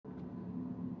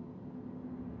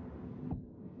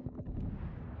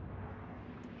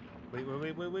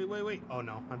Wait. Oh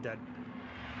no, I'm dead.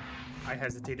 I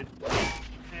hesitated.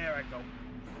 There I go.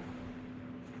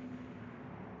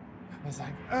 I was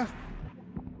like, ugh.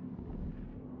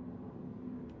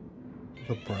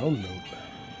 The brown note.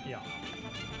 Yeah.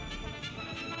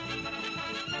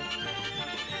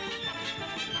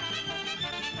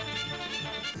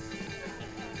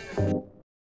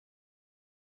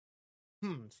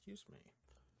 Excuse me.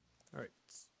 All right.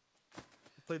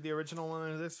 We played the original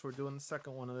one of this. We're doing the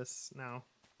second one of this now.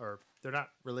 Or they're not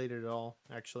related at all,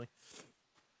 actually.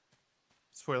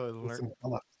 Spoiler It's alert. in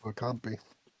color, so it can't be.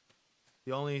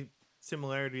 The only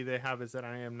similarity they have is that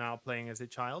I am now playing as a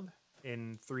child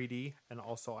in 3D, and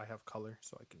also I have color,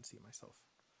 so I can see myself.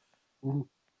 Mhm.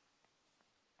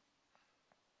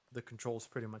 The controls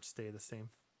pretty much stay the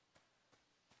same.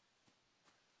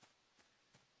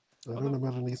 I don't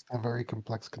imagine these have very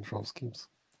complex control schemes.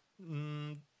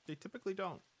 They typically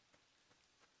don't.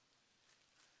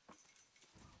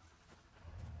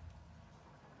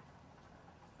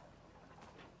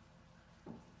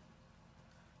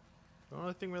 The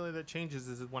only thing really that changes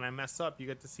is when I mess up, you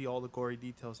get to see all the gory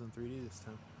details in 3D this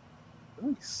time.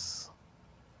 Nice.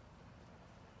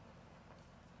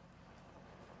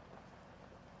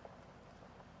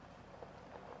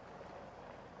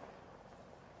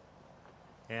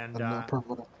 And I'm not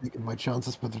probably taking my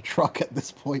chances with the truck at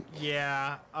this point.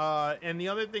 yeah, and the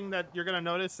other thing that you're gonna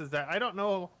notice is that I don't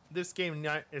know this game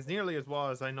as nearly as well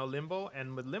as I know Limbo,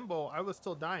 and with Limbo, I was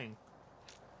still dying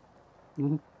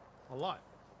a lot.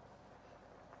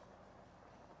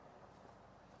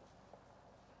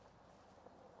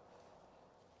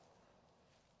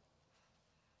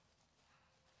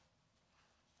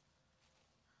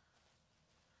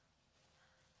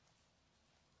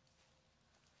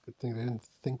 Good thing they didn't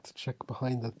think to check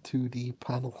behind the 2D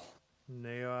panel. And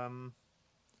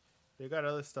they got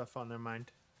other stuff on their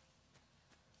mind,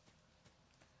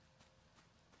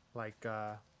 like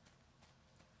I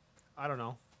don't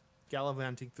know,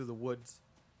 gallivanting through the woods.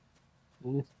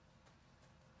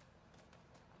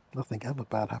 Nothing ever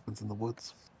bad happens in the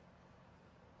woods.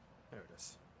 There it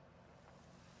is.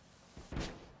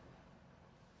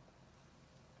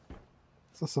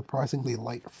 It's a surprisingly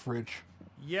light fridge.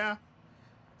 Yeah,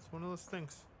 it's one of those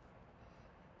things.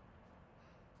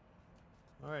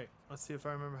 All right, let's see if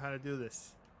I remember how to do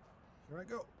this. Here I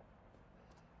go.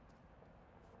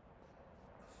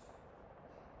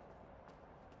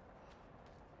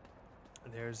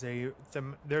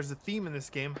 There's a theme in this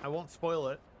game. I won't spoil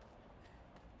it.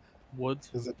 Woods?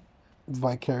 Is it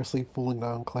vicariously falling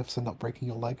down cliffs and not breaking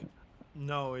your leg?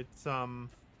 No, it's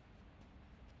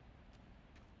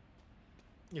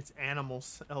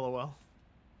animals. LOL.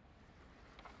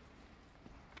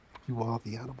 You are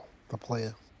the animal, the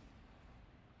player.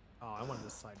 Oh, I wanted to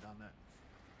slide down that.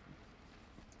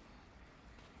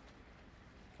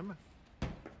 Come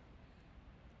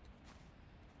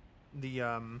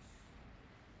on.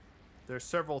 There's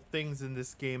several things in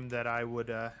this game that I would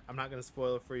I'm not gonna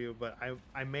spoil it for you, but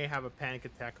I may have a panic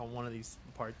attack on one of these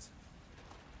parts.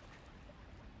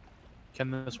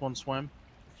 Can this one swim?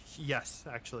 Yes,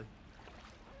 actually.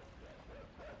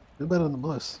 You're better than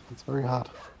most. It's very hard.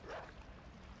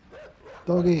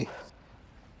 Doggy.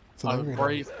 It's an A angry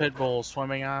brave pit bull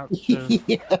swimming out. doggy.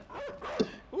 Yeah.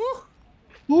 Woo!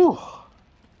 Woo.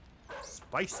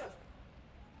 Spicy.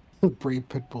 Brave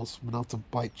pit bull swimming out to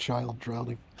bite child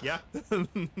drowning. Yeah.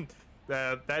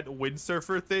 That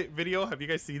windsurfer video. Have you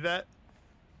guys seen that?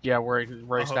 Yeah, where he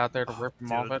raced out there to rip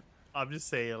him off it. I'm just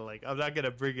saying, like, I'm not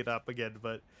gonna bring it up again,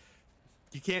 but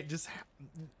you can't just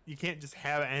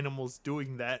have animals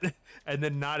doing that and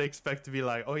then not expect to be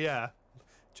like, oh yeah,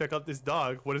 check out this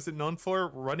dog. What is it known for?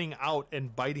 Running out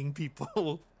and biting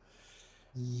people.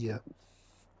 Yeah.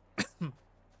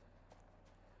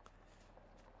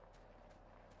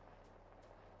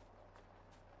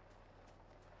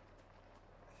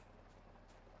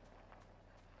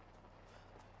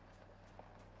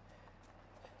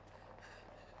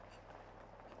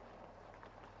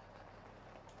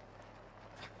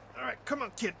 All right, come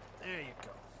on, kid. There you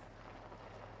go.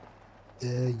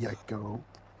 There you go.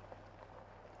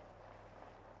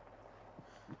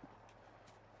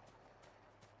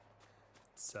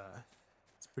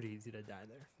 It's pretty easy to die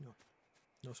there.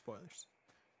 No spoilers.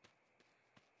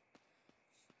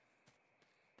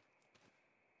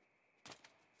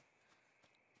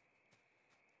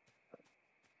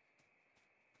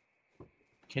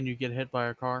 Can you get hit by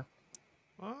a car?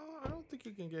 I don't think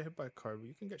you can get hit by a car, but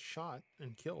you can get shot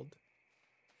and killed.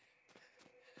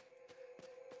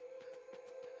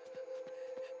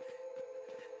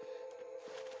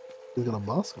 He's got a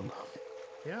mask on.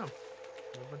 Yeah,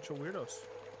 a bunch of weirdos.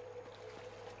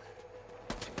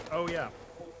 Oh yeah,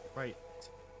 right.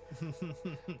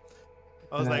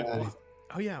 I was like, Uh,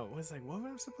 oh yeah. I was like, what am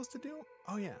I supposed to do?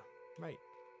 Oh yeah, right.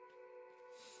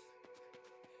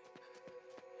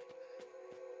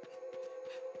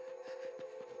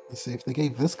 You see, if they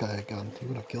gave this guy a gun, he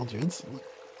would have killed you instantly.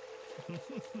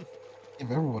 Give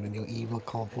everyone in your evil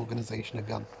cult organization a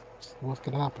gun. See what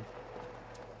can happen.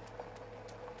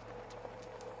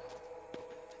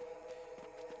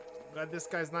 Glad this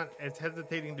guy's not as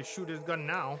hesitating to shoot his gun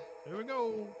now. Here we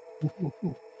go.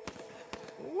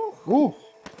 Woo. Ooh!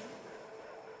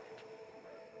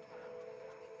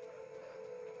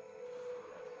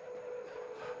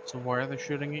 So why are they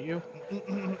shooting at you?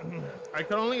 I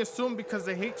can only assume because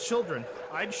they hate children.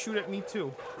 I'd shoot at me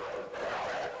too.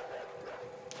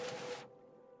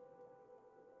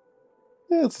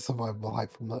 Yeah, it's a survivable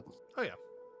hype from that. Oh yeah.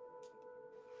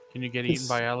 Can you get eaten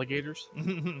by alligators?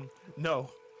 No.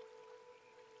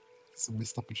 It's a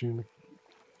missed opportunity.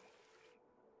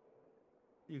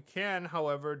 You can,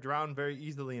 however, drown very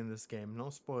easily in this game. No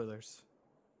spoilers.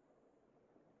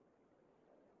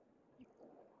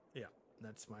 Yeah,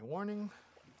 that's my warning.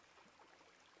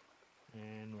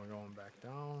 And we're going back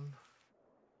down.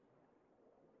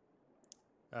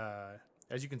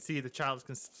 As you can see, the child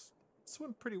can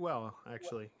swim pretty well,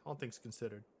 actually, all things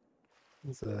considered.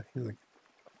 He's a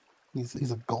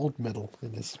gold medal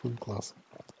in his swim class.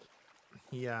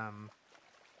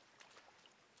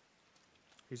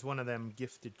 He's one of them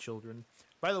gifted children.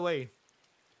 By the way,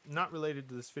 not related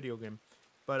to this video game,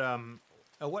 but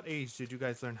at what age did you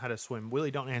guys learn how to swim?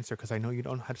 Willie, don't answer because I know you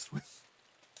don't know how to swim.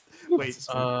 Wait,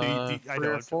 I 3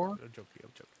 know. or 4? I'm joking.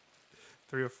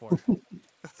 3 or 4.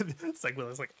 It's like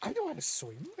Willie's like, I know how to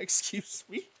swim. Excuse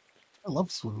me. I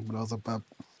loved swimming when I was a bub.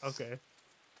 Okay.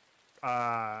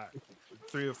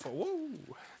 3 or 4. Whoa.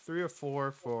 3 or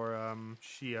 4 for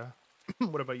Shia.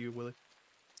 What about you, Willie?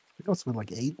 I think I was swimming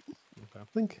like 8. Okay.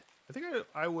 I I think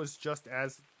I was just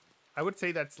as. I would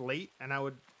say that's late, and I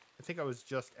think I was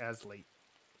just as late.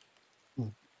 Hmm.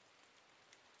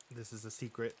 This is a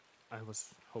secret I was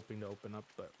hoping to open up,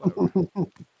 but whatever.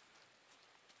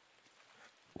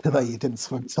 I thought you didn't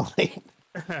swim till 8.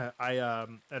 I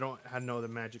don't know the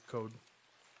magic code.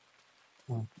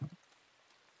 Hmm.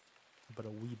 But a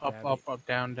wee Up, babby. up,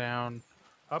 down, down.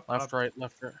 Up, Left, up. right,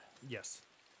 left, right. Yes.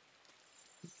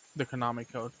 The Konami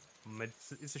code.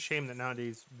 It's a shame that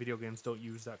nowadays video games don't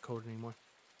use that code anymore.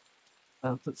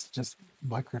 That's just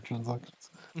microtransactions.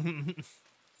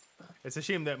 It's a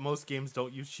shame that most games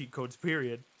don't use cheat codes,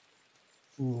 period.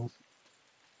 When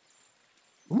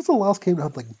was the last game that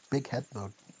had like big head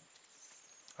mode?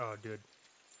 Oh, dude.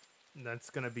 That's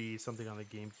going to be something on the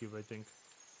GameCube, I think.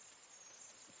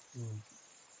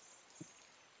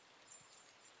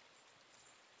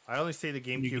 I only say the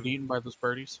Can you get GameCube. eaten by those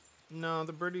birdies? No,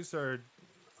 the birdies are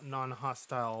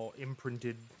non-hostile,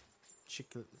 imprinted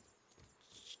chickens?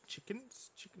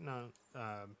 No.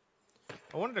 I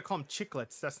wanted to call them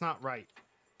chiclets. That's not right.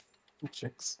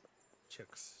 Chicks.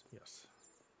 Chicks, yes.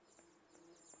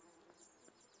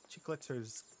 Chiclets are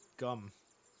gum.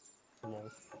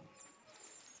 Lol.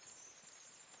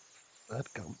 Bad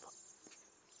gum.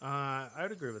 I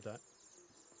would agree with that.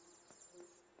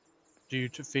 Do you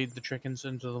feed the chickens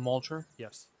into the mulcher?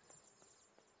 Yes.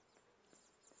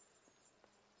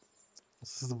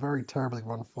 This is a very terribly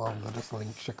run farm. They're just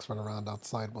letting chicks run around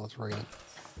outside while it's raining.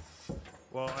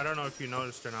 Well, I don't know if you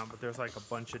noticed or not, but there's like a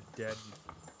bunch of dead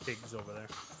pigs over there.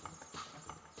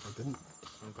 I didn't.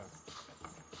 Okay.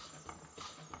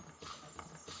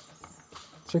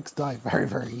 Chicks die very,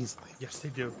 very easily. Yes, they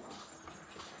do.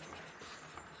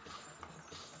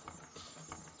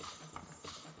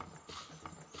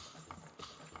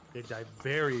 They die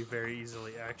very, very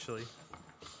easily, actually.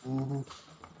 Mm-hmm.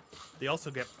 They also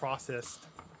get processed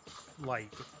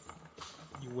like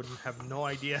you wouldn't have no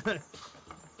idea.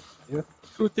 Yeah.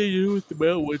 What they do with the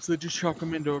bellwoods, they just chuck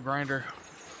them into a grinder.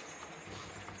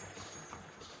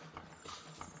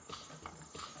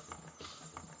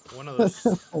 One of those.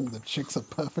 And the chicks are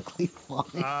perfectly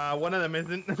fine. One of them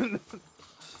isn't.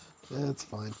 Yeah, it's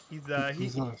fine. He's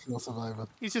He's not a real survivor.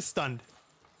 he's just stunned.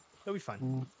 He'll be fine.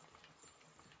 Mm.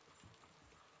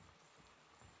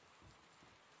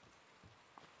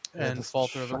 And just fall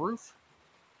through the roof.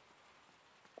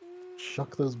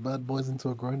 Chuck those bad boys into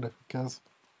a grinder, guys.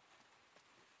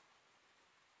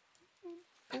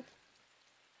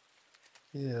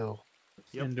 Ew.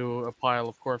 Yep. Into a pile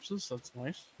of corpses. That's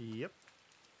nice. Yep.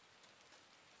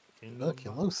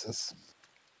 Tuberculosis.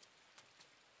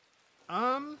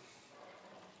 You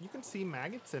can see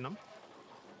maggots in them.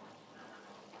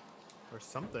 Or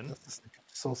something. That's just like a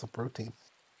source of protein.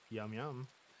 Yum yum.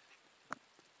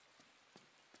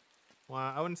 Well,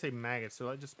 I wouldn't say maggots,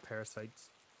 so just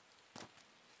parasites.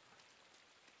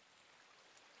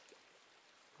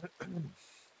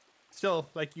 Still,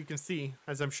 like you can see,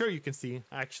 as I'm sure you can see,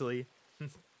 actually,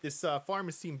 this farm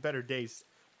has seen better days.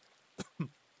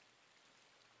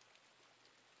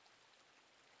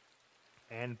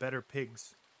 And better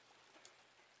pigs.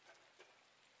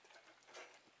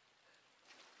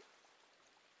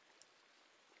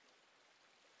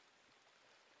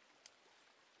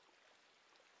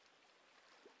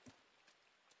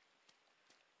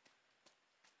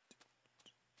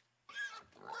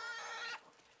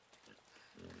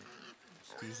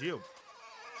 Excuse you.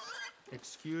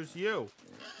 Excuse you.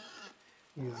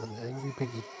 He's an angry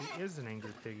piggy. He is an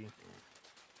angry piggy.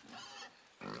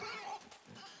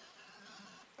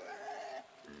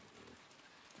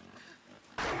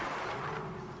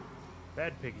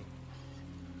 Bad piggy.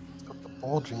 He's got the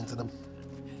ball genes in him.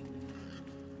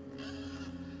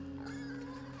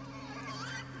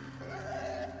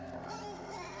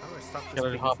 How do I stop this Gotta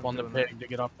piggy hop from on the doing that? pig to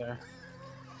get up there.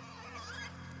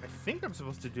 I think I'm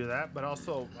supposed to do that, but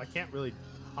also I can't really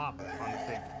hop on the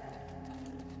pig.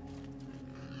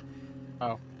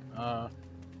 Oh,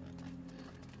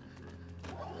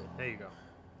 There you go.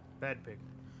 Bad pig.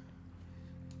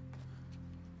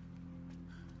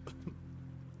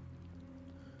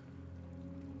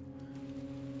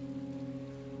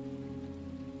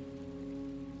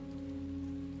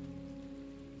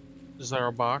 is there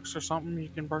a box or something you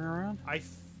can bring around? I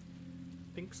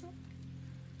think so.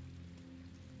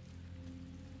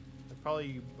 I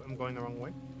probably am going the wrong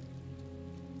way.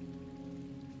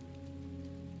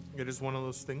 It is one of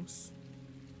those things.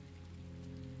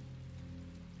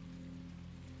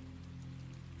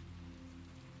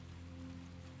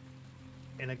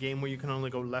 In a game where you can only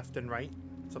go left and right,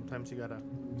 sometimes you gotta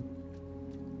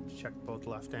check both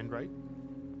left and right.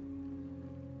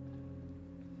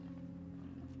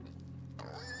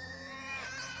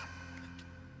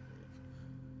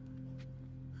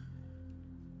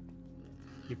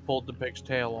 You pulled the pig's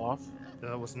tail off.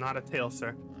 That was not a tail,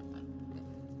 sir.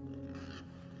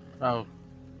 Oh.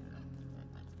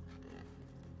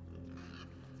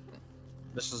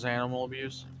 This is animal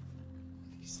abuse?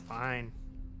 He's fine.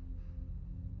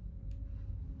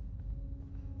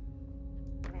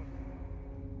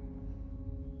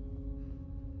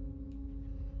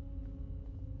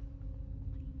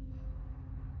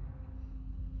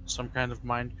 Some kind of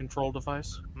mind control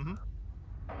device? Mm-hmm.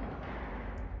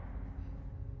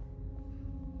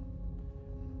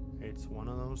 It's one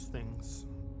of those things.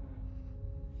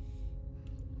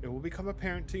 It will become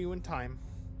apparent to you in time.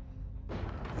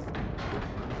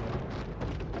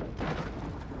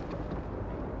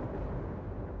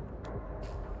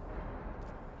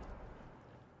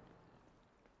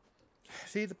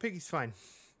 See, the piggy's fine.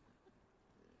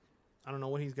 I don't know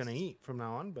what he's gonna eat from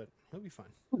now on, but he'll be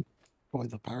fine. Boy,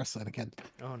 the parasite again.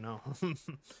 Oh no.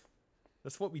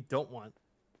 That's what we don't want.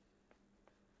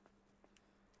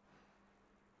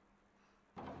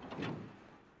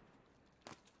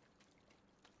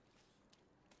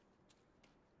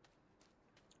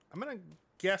 I'm gonna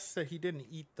guess that he didn't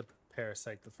eat the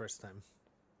parasite the first time.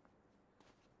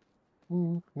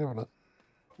 Never know.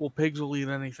 Well, pigs will eat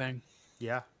anything.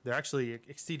 Yeah, they're actually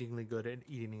exceedingly good at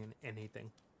eating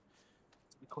anything.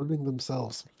 Including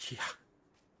themselves. Yeah.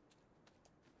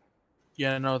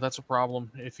 Yeah, no, that's a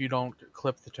problem. If you don't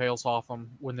clip the tails off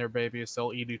them when they're babies,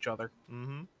 they'll eat each other.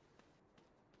 Mm-hmm.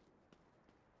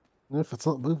 If it's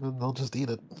not moving, they'll just eat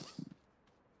it.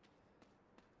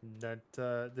 That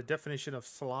the definition of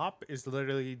slop is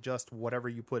literally just whatever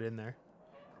you put in there.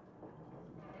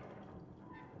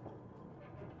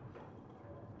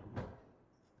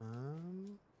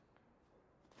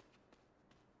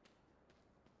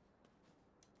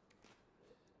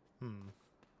 Am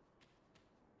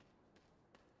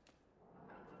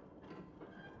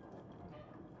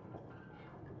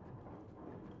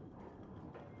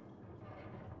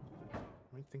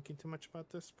I thinking too much about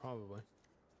this? Probably.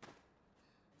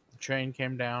 The chain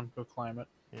came down. Go climb it.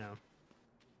 Yeah.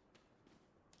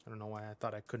 I don't know why I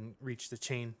thought I couldn't reach the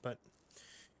chain, but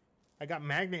I got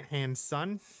magnet hands,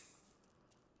 son.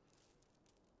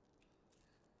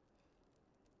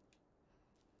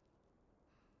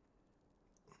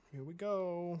 Here we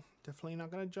go. Definitely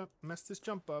not gonna mess this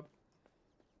jump up.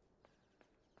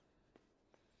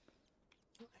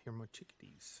 I hear more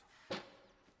chickadees.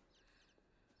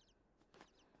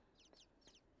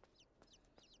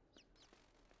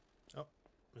 Oh,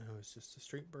 no, it's just a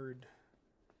straight bird.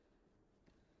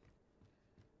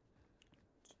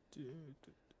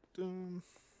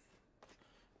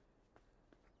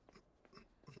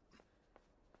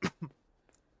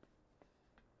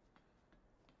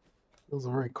 It was a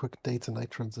very quick day to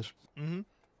night transition. Mm-hmm.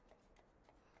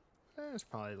 It's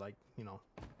probably like, you know.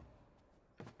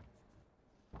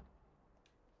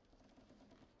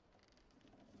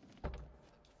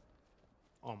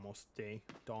 Almost day,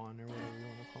 dawn, or whatever you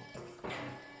want to call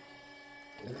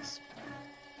it. Yes.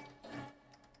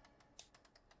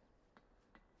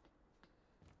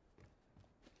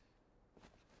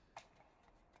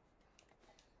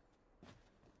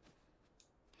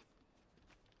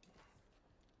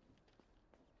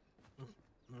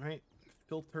 All right,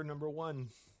 filter number 1.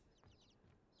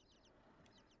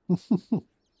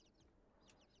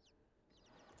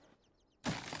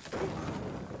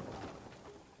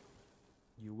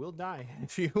 You will die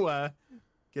if you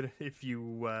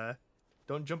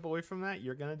don't jump away from that.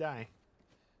 You're gonna die.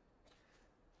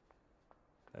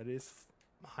 That is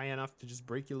high enough to just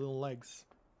break your little legs.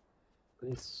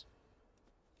 Nice.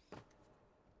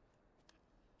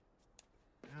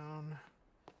 Down.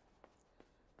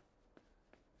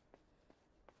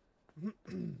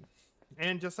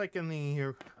 And just like in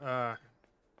the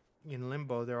in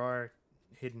Limbo, there are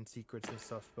hidden secrets and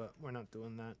stuff, but we're not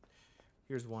doing that.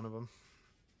 Here's one of them.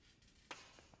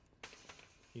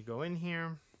 You go in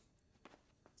here,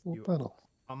 Full you panel.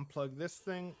 unplug this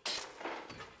thing,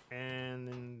 and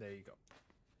then there you go.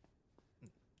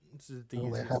 This is the Oh, they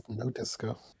easiest. have no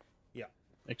disco. Yeah.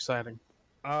 Exciting.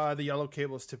 The yellow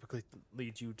cables typically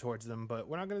lead you towards them, but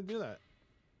we're not going to do that.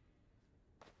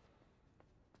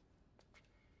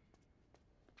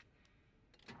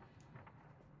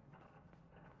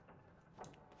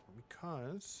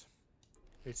 Because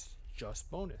it's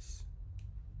just bonus.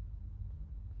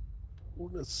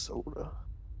 Una soda.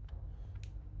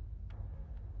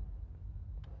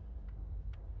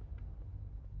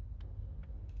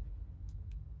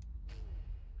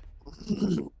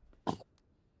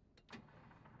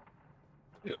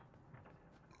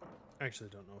 I actually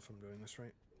don't know if I'm doing this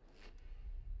right.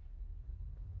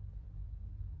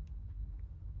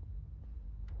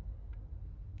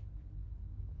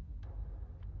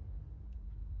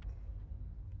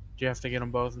 Do you have to get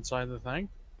them both inside the thing?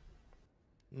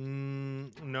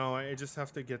 No, I just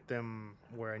have to get them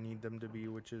where I need them to be,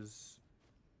 which is...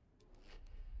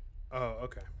 Oh,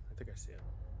 okay. I think I see it.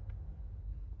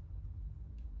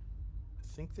 I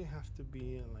think they have to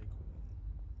be in, like...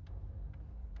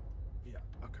 Yeah,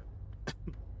 okay.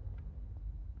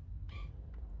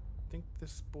 I think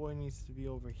this boy needs to be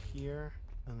over here,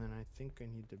 and then I think I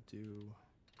need to do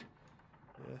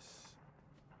this.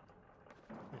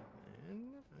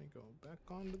 And I go back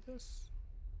onto this.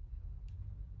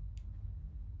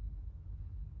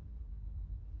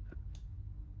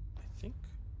 I think.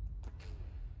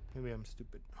 Maybe I'm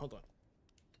stupid. Hold on.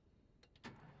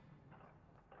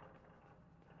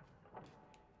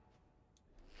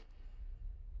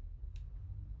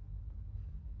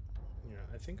 Yeah,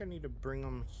 I think I need to bring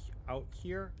them out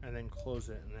here and then close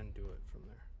it and then do it from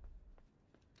there.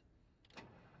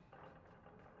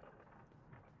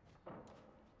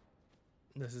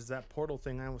 This is that portal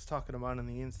thing I was talking about in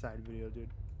the inside video, dude.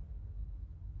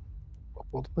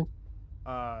 What thing?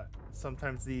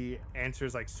 Sometimes the answer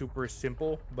is like super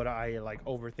simple, but I like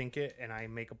overthink it and I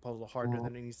make a puzzle harder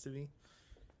than it needs to be.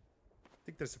 I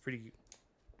think that's a pretty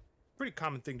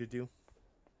common thing to do.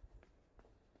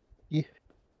 Yeah.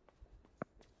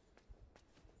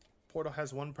 Portal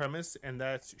has one premise, and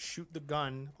that's shoot the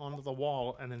gun onto the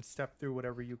wall and then step through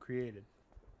whatever you created.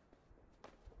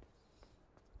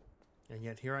 And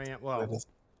yet here I am. Well,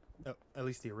 at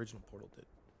least the original Portal did.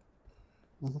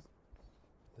 Mm-hmm.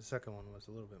 The second one was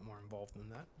a little bit more involved than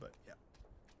that, but yeah.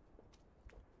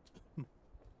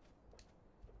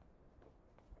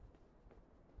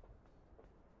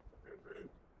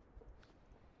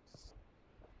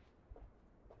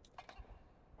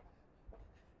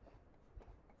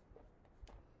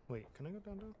 Wait, can I go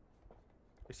down?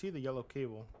 I see the yellow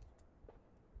cable.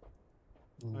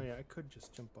 Oh yeah, I could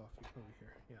just jump off over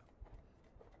here. Yeah.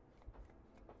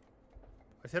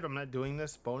 I said I'm not doing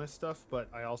this bonus stuff, but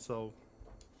I also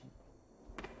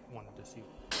wanted to see.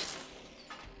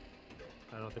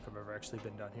 I don't think I've ever actually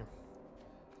been down here.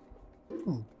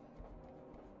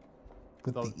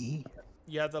 With the E?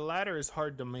 Yeah, the ladder is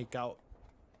hard to make out.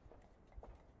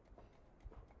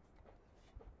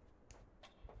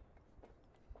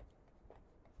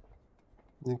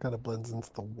 It kind of blends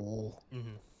into the wall.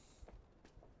 Mm-hmm.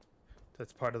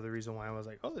 That's part of the reason why I was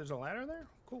like, oh, there's a ladder there?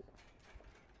 Cool.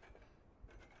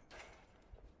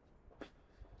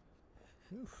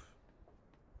 Oof.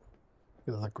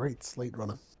 It was a great slate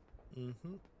runner.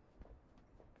 Mm-hmm.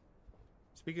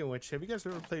 Speaking of which, have you guys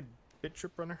ever played Bit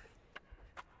Trip Runner?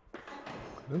 I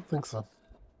don't think so.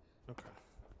 Okay.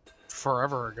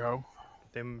 Forever ago.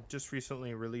 They just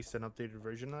recently released an updated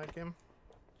version of that game,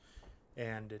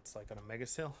 and it's like on a mega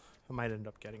sale. I might end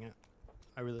up getting it.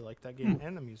 I really like that game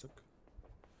and the music.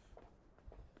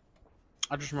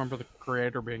 I just remember the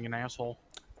creator being an asshole.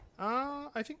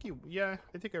 I think yeah,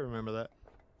 I think I remember that.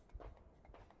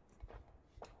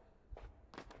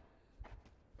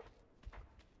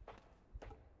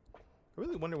 I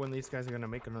really wonder when these guys are gonna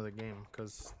make another game,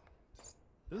 because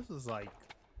this is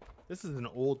an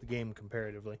old game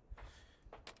comparatively.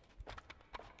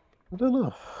 I don't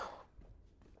know.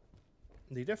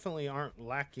 They definitely aren't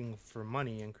lacking for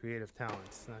money and creative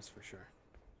talents, that's for sure.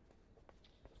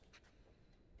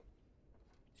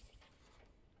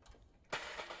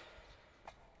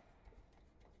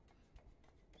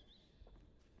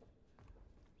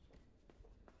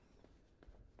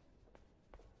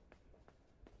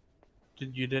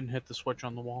 You didn't hit the switch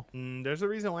on the wall. There's a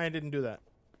reason why I didn't do that.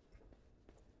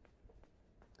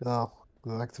 Oh,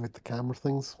 activate the camera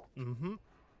things. I'm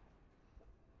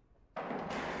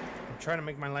trying to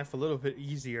make my life a little bit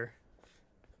easier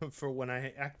for when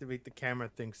I activate the camera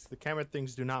things. The camera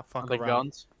things do not fuck Are they around.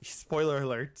 guns? Spoiler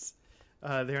alerts.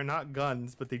 They are not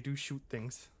guns, but they do shoot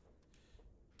things.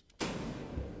 Yeah,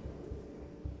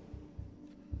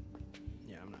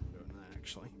 I'm not doing that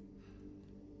actually.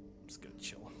 I'm just gonna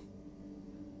chill.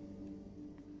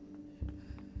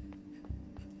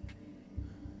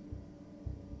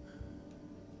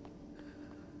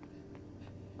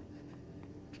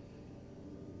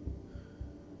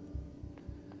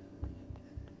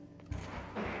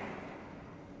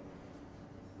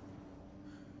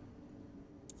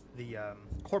 The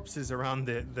corpses around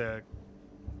the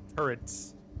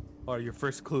turrets are your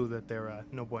first clue that they're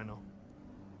no bueno.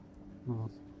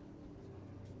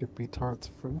 Could be tarts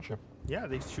of friendship. Yeah,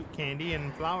 they shoot candy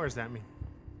and flowers at me.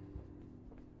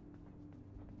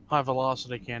 High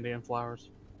velocity candy and flowers.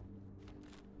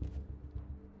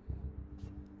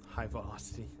 High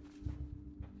velocity.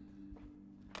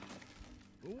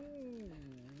 Ooh.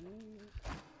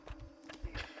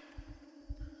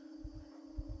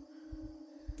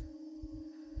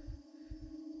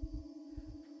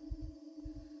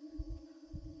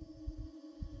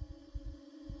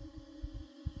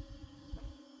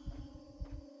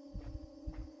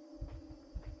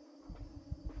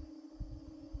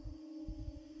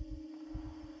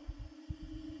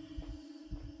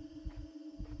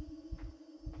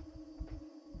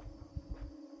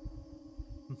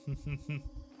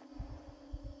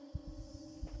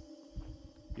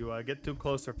 You get too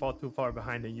close or fall too far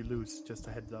behind and you lose. Just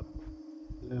a heads up.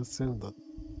 I assumed that.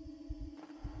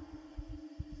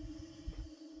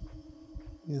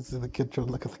 You see the kid trying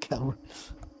to look at the camera.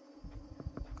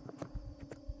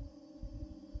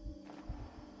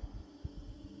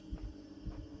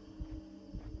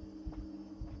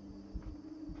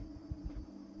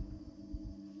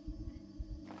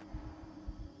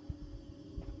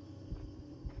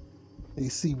 You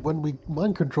see, when we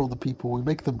mind control the people, we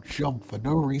make them jump for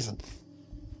no reason.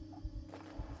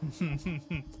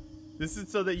 This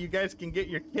is so that you guys can get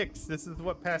your kicks. This is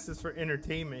what passes for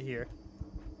entertainment here.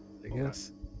 I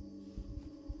guess.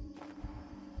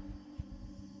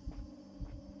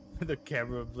 The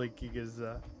camera blinking is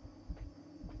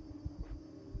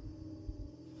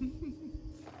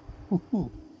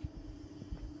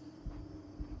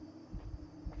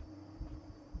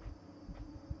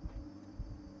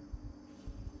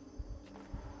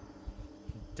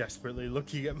desperately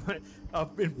looking at my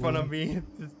up in front of me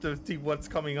to see what's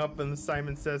coming up in the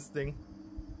Simon Says thing.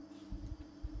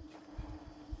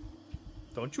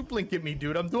 Don't you blink at me,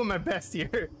 dude. I'm doing my best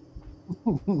here.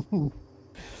 The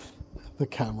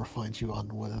camera finds you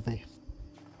unworthy.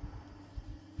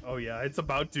 Oh yeah, it's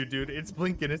about to, dude. It's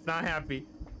blinking. It's not happy.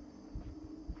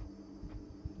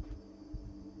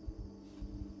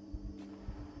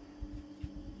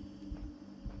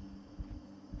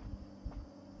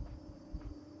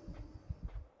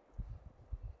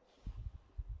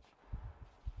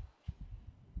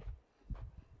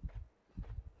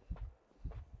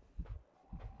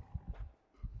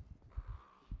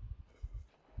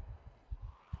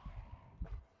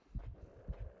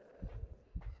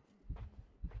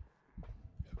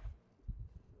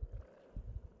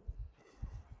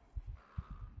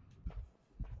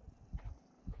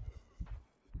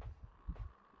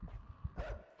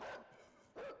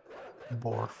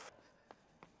 Borf.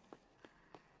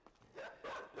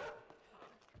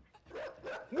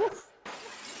 Woof.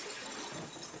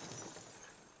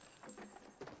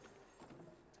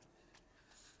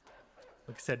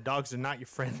 Like I said, dogs are not your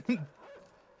friend.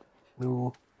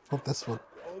 No, not this one.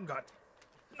 Oh god.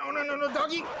 No, no, no, no,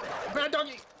 doggy! Bad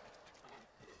doggy!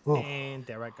 Oh, And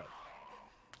there I go.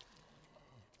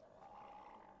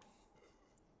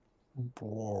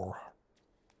 Bro.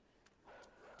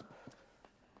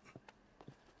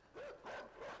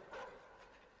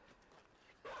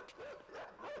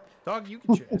 Dog, you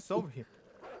get your ass over here.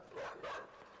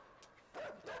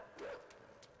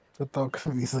 The dog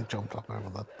could have easily jumped up over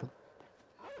that. But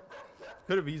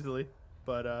Could have easily,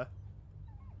 but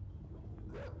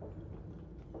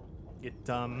it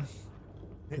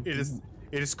it it is didn't.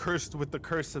 it is cursed with the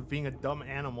curse of being a dumb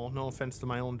animal. No offense to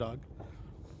my own dog.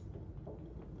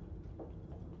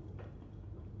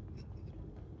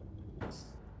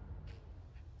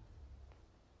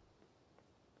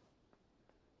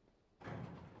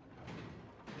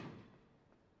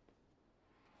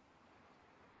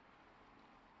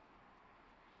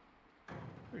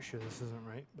 Pretty sure this isn't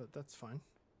right, but that's fine.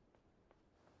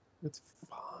 It's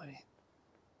fine.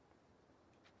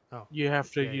 Oh, You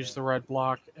have to Yeah, use yeah. the red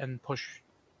block and push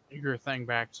your thing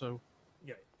back, so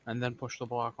yeah. and then push the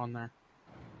block on there.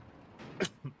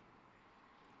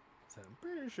 So I'm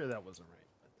pretty sure that wasn't right,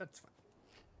 but that's fine.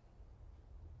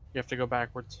 You have to go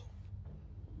backwards.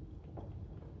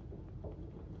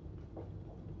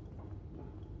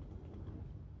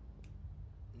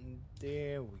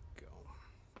 There we go.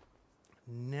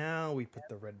 Now we put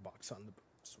the red box on the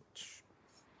switch.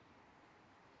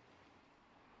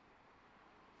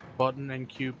 Button and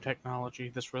cube technology.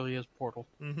 This really is Portal.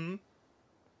 Mm-hmm.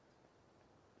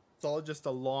 It's all just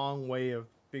a long way of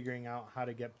figuring out how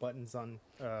to get buttons on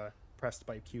pressed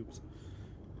by cubes.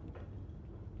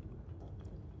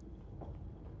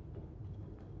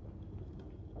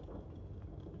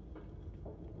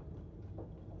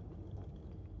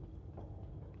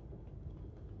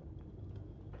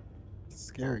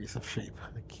 Scary of shape.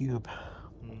 A cube.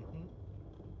 Mm-hmm.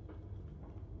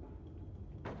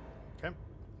 Okay.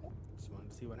 Just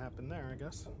wanted to see what happened there, I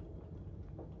guess.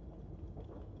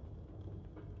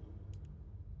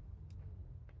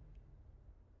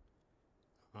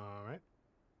 All right.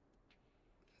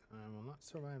 I will not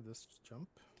survive this jump.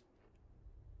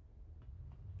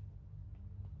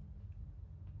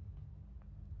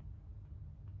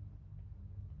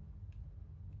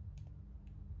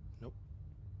 Nope.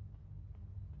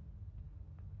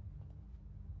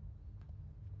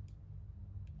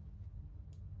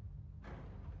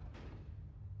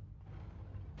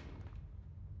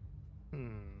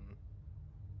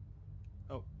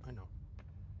 Oh, I know.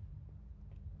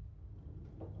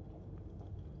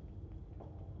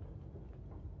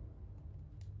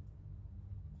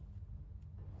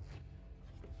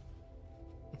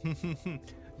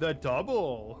 The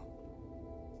double.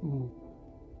 Hmm.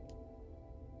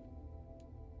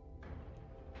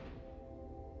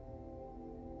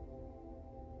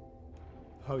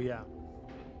 Oh yeah.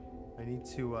 I need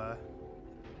to I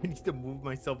need to move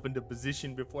myself into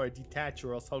position before I detach,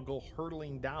 or else I'll go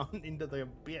hurtling down into the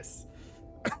abyss.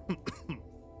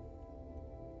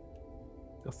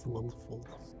 Just a little full.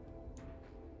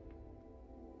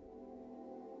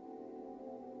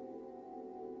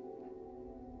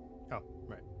 Oh,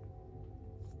 right.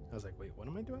 I was like, wait, what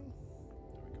am I doing?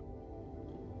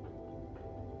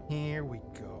 There we go. Here we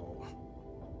go.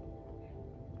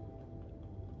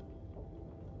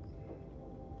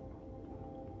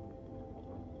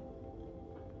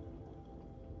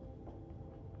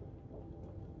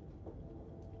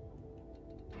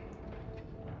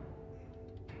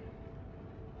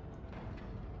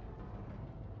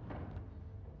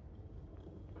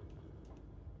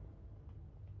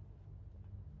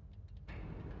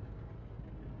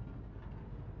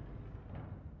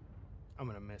 I'm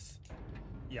gonna miss.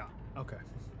 Yeah, okay.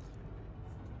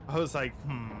 I was like,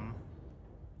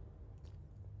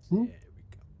 Hmm? There we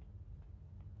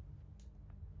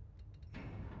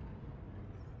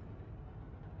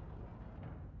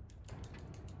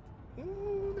go.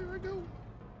 Ooh, there I go.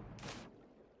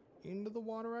 Into the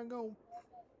water I go.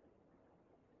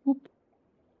 Whoop.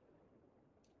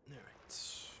 All right.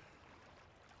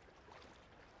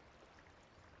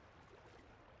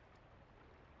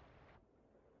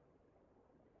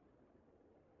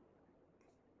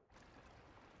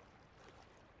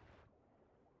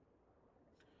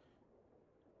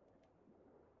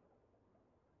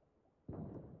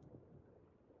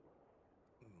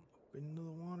 Up into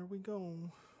the water we go.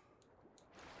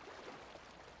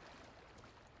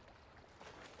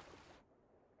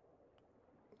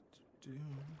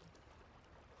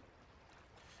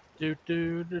 Do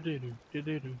do do do do do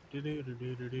do do do do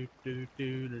do do do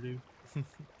do do do.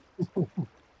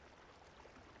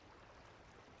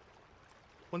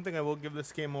 One thing I will give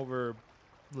this game over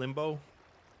Limbo,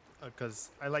 because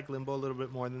I like Limbo a little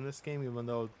bit more than this game, even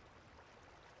though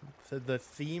the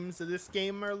themes of this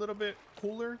game are a little bit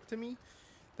cooler to me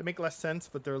They make less sense,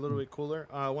 but they're a little bit cooler.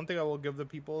 One thing I will give the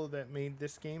people that made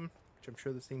this game, which I'm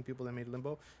sure the same people that made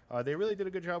Limbo, they really did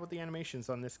a good job with the animations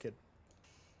on this kid.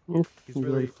 Yeah, He's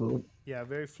very really fluid. Yeah,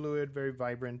 very fluid, very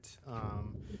vibrant.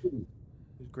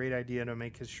 Great idea to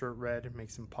make his shirt red. It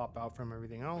makes him pop out from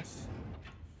everything else.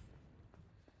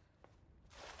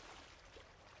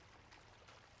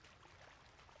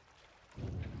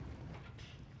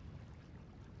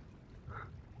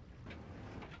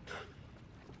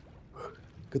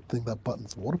 Good thing that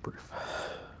button's waterproof.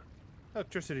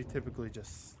 Electricity typically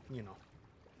just, you know,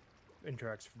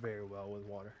 interacts very well with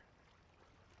water.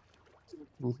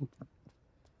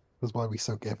 That's why we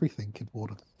soak everything in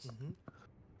water. Mm-hmm.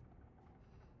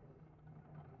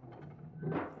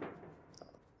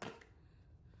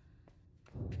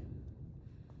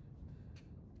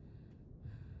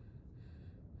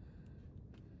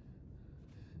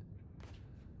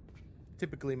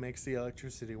 Typically makes the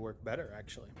electricity work better,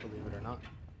 actually, believe it or not.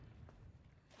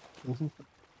 Okay.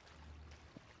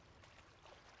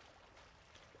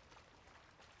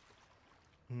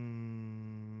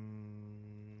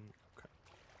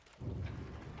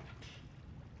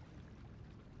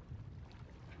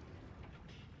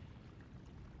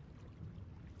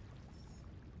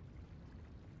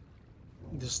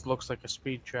 This looks like a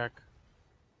speed check.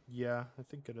 Yeah, I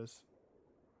think it is.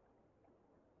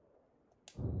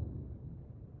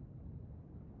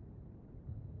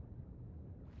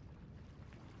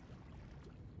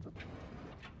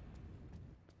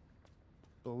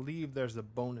 Believe there's a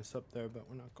bonus up there, but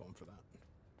we're not going for that.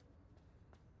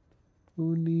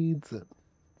 Who needs it?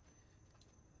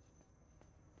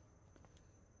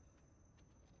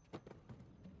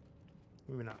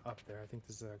 Maybe not up there. I think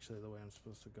this is actually the way I'm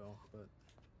supposed to go, but...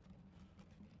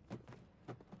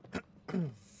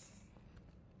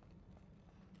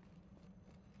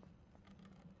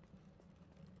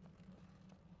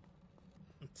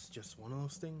 It's just one of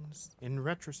those things in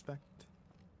retrospect.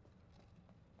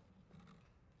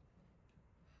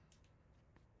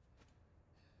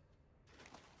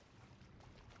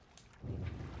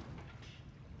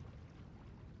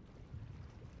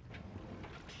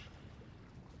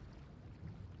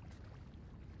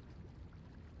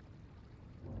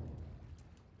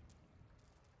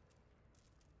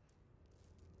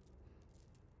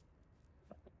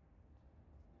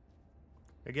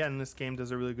 Again, this game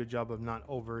does a really good job of not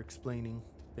over-explaining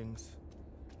things.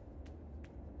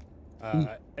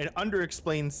 It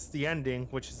under-explains the ending,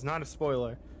 which is not a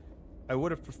spoiler. I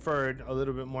would have preferred a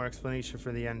little bit more explanation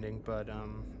for the ending, but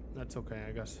that's okay,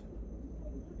 I guess.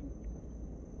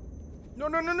 No,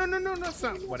 that's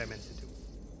not what I meant to do.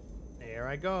 There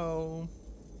I go.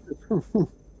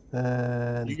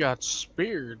 And You got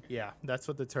speared. Yeah, that's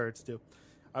what the turrets do.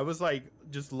 I was like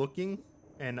just looking,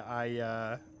 and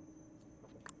I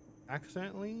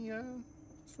accidentally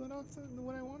slid off the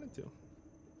what I wanted to.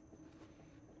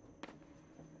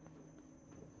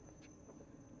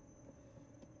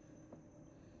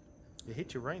 It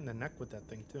hit you right in the neck with that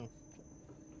thing too.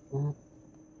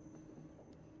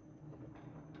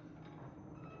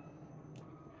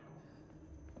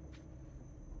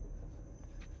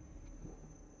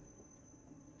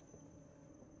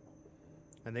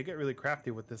 And they get really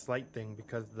crafty with this light thing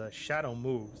because the shadow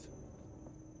moves.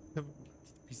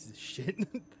 Pieces of shit.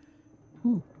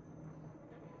 God.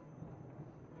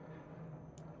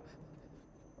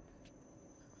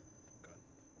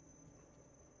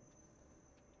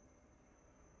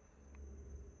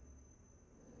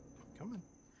 Come on.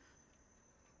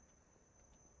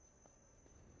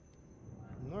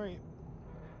 All right.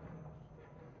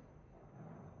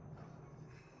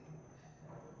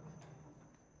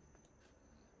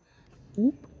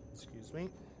 Excuse me.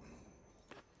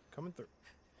 Coming through.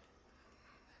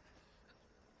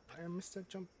 I missed that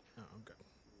jump. Oh, okay.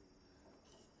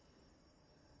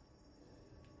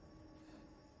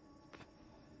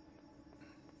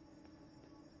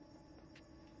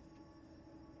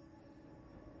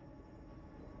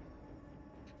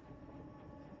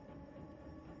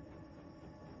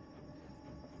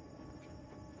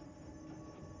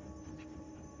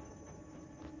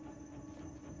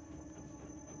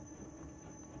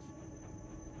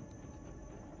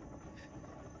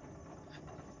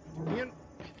 Get me in.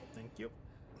 Thank you.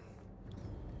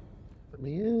 Let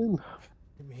me in.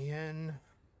 Let me in.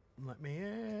 Let me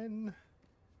in.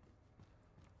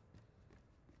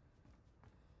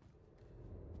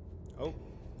 Oh,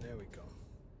 there we go.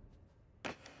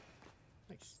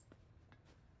 Nice.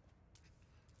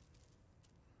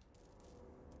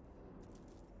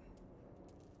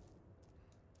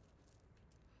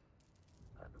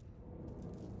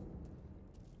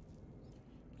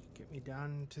 Get me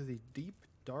down to the deep,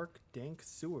 Dark, dank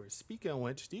sewers. Speaking of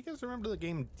which, do you guys remember the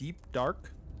game Deep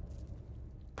Dark?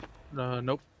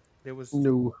 Nope. It was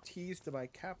No. teased by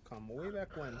Capcom way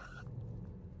back when.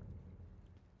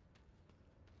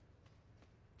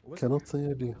 Was it, Cannot say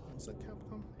I do. was it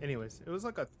Capcom? Anyways, it was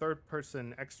like a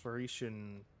third-person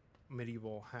exploration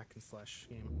medieval hack and slash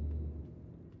game.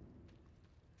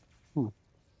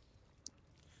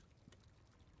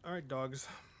 All right, dogs.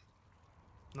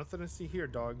 Nothing to see here,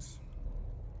 dogs.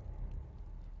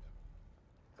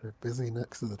 They're busy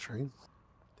next to the train.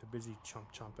 They're busy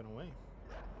chomping away.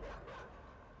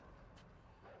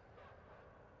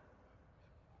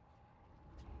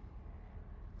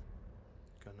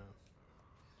 Gonna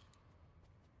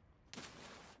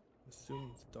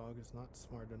assume the dog is not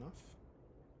smart enough.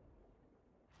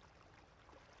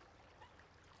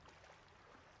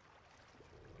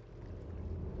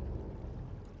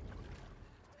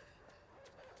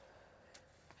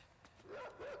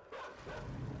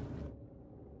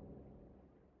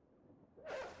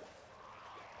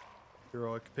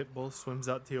 Heroic pit bull swims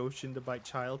out to the ocean to bite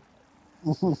child.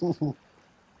 There we go.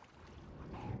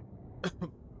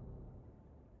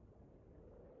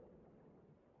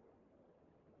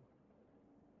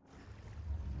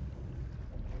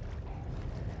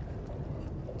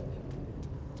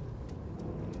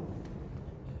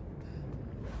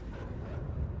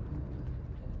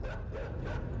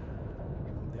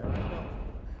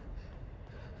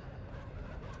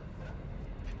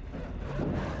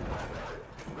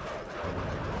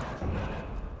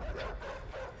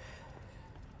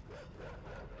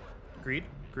 Greed,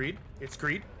 greed, it's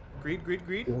greed, greed, greed,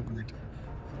 greed. Yeah, agreed.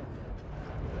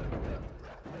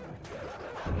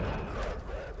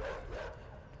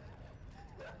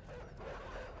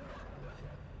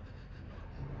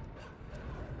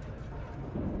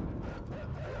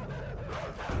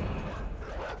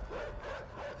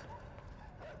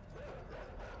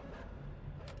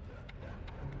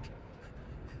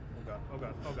 Oh god, oh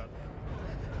god, oh god.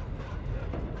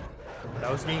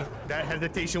 That was me. That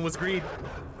hesitation was greed.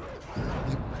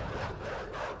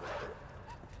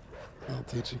 I'll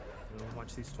teach you.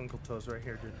 Watch these twinkle toes right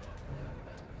here, dude.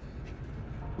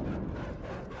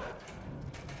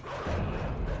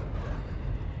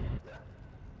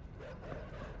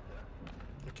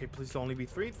 Okay, please only be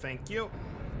 3. Thank you.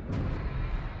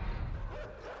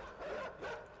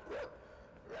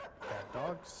 Bad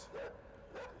dogs.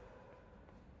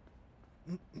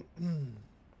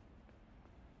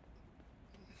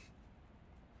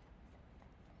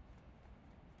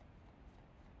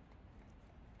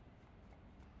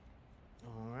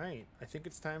 Alright, I think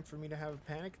it's time for me to have a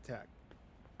panic attack.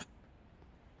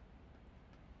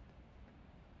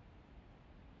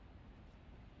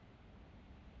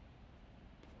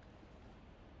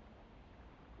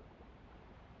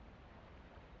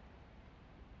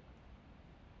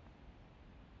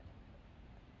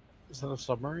 Is that a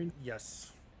submarine?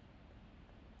 Yes.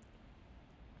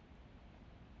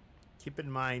 Keep in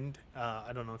mind,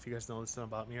 I don't know if you guys know this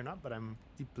about me or not, but I'm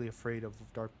deeply afraid of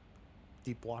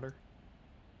deep water.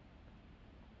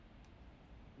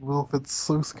 Well, if it's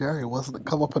so scary, why doesn't it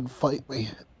come up and fight me?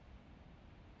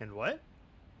 And what?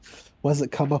 Why does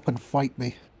it come up and fight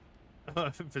me?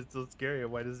 If it's so scary,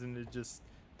 why doesn't it just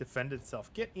defend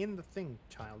itself? Get in the thing,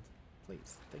 child.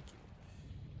 Please. Thank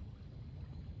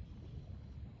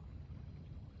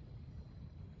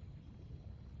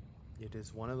you. It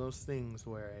is one of those things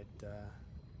where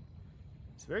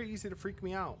it's very easy to freak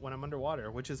me out when I'm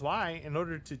underwater, which is why, in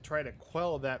order to try to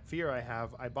quell that fear I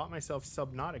have, I bought myself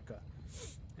Subnautica.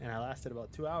 And I lasted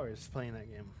about 2 hours playing that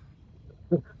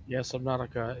game. Yeah,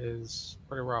 Subnautica is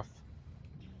pretty rough.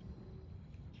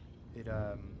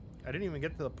 I didn't even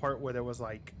get to the part where there was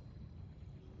like,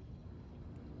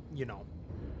 you know,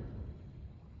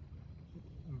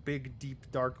 big, deep,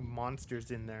 dark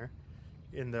monsters in there,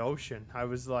 in the ocean. I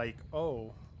was like,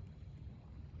 oh.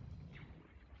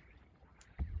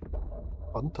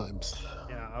 Fun times.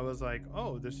 Yeah, I was like,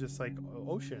 oh, there's just like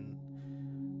ocean.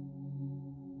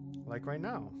 Like right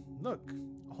now. Look,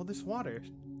 all this water.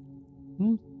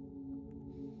 Hmm.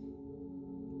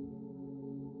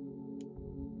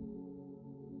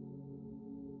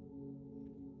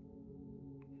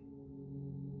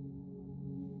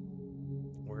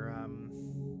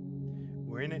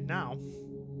 We're in it now.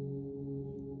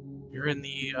 You're in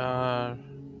the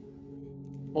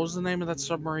what was the name of that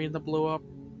submarine that blew up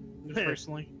just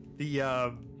recently? The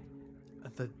oh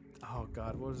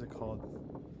god, what was it called?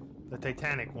 The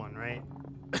Titanic one, right?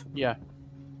 Yeah.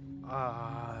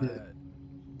 The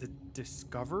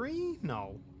Discovery?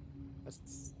 No.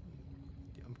 That's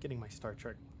I'm getting my Star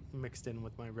Trek mixed in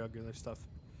with my regular stuff.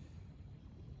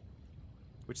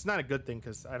 Which is not a good thing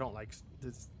because I don't like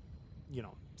this, you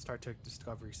know, Star Trek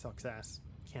Discovery sucks ass.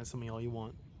 Cancel me all you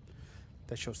want.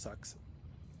 That show sucks.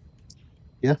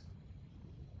 Yeah.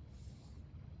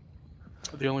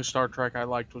 The only Star Trek I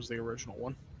liked was the original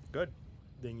one. Good.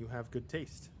 Then you have good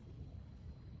taste.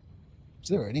 Is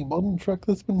there any modern Trek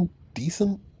that's been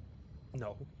decent?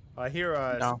 No. I hear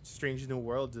No. Strange New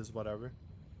Worlds is whatever.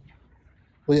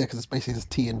 Well, yeah, because it's basically just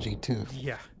TNG too.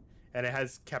 Yeah. And it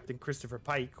has Captain Christopher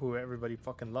Pike, who everybody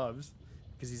fucking loves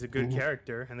because he's a good Mhm.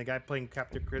 character, and the guy playing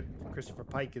Captain Christopher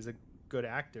Pike is a good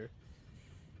actor.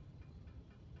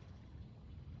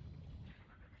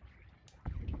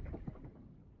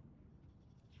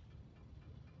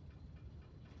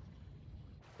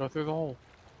 Go through the hole.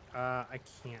 I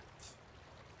can't.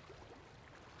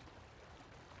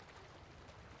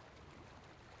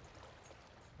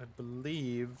 I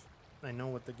believe I know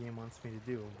what the game wants me to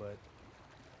do, but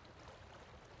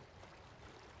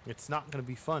it's not going to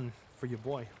be fun for your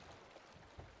boy.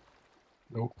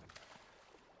 Nope.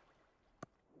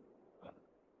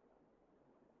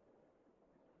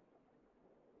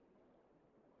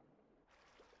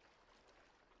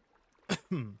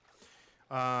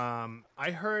 I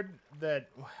heard that,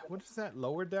 what is that,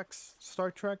 Lower Decks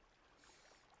Star Trek?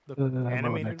 The Lower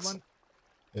animated Decks. one?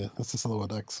 Yeah, that's just Lower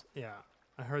Decks. Yeah,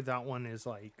 I heard that one is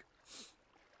like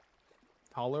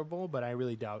tolerable, but I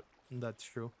really doubt that's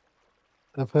true.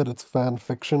 I've heard it's fan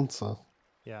fiction, so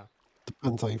Yeah.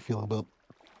 depends how you feel about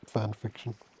fan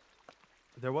fiction.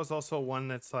 There was also one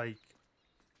that's like,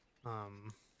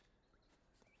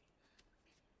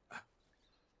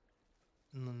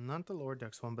 not the Lower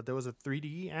Decks one, but there was a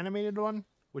 3D animated one,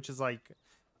 which is like,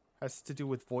 has to do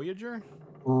with Voyager.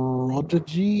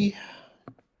 Prodigy?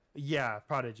 Yeah,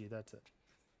 Prodigy, that's it.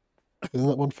 Isn't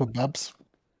that one for Babs?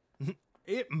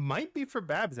 It might be for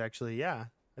Babs, actually. Yeah,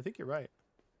 I think you're right.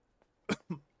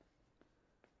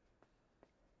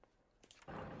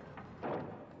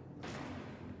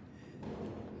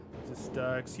 Just,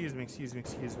 excuse me.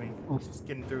 Just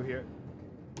getting through here.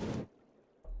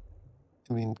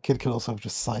 I mean, Kid could also have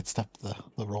just sidestepped the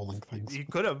rolling things. He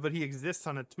could have, but he exists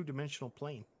on a two-dimensional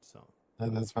plane, so.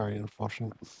 And that's very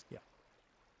unfortunate. Yeah.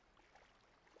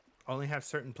 Only have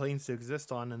certain planes to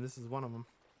exist on, and this is one of them.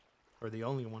 Or the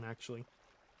only one, actually.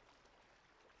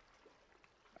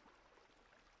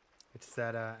 It's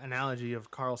that analogy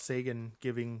of Carl Sagan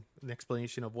giving an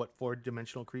explanation of what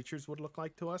four-dimensional creatures would look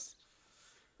like to us.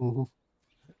 Mm-hmm.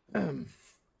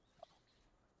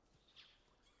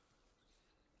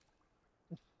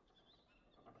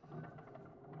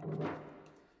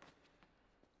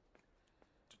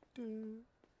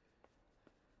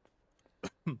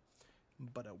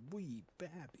 But a wee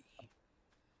babby.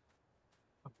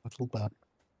 Little Bab.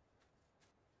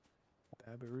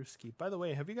 Babarooski. By the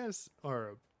way, have you guys,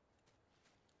 or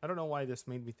I don't know why this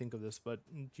made me think of this, but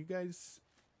do you guys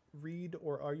read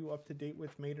or are you up to date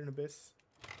with Made in Abyss?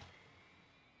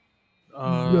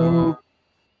 No.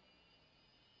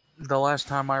 The last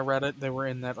time I read it, they were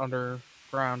in that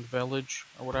underground village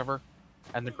or whatever,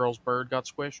 and the girl's bird got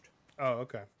squished. Oh,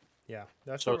 okay. Yeah,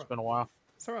 that's So it's been a while.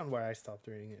 That's around where I stopped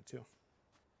reading it too.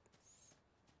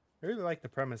 I really like the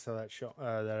premise of that show,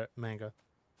 that manga.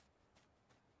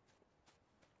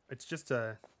 It's just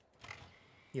a,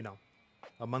 you know,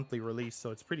 a monthly release, so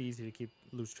it's pretty easy to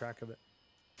lose track of it.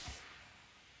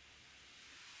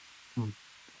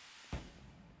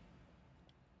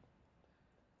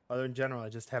 Other in general, I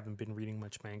just haven't been reading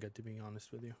much manga, to be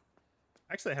honest with you.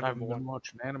 Actually, I haven't been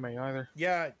watching anime either.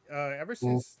 Yeah, ever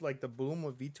since like the boom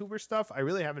of VTuber stuff, I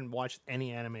really haven't watched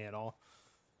any anime at all.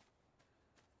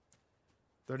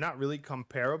 They're not really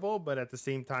comparable, but at the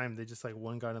same time, they just like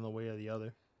one got in the way of the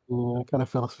other. Yeah, I kind of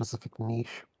feel a specific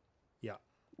niche. Yeah.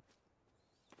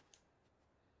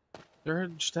 There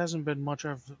just hasn't been much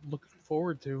I've looking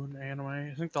forward to in anime.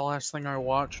 I think the last thing I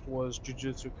watched was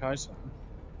Jujutsu Kaisen.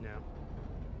 Yeah.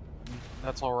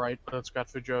 That's all right, but it's got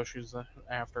Fujoshi's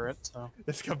after it, so.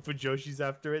 It's got Fujoshi's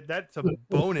after it. That's a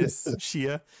bonus,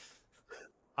 Shia.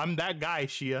 I'm that guy,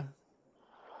 Shia.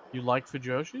 You like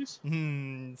Fujoshi's?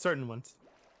 Certain ones.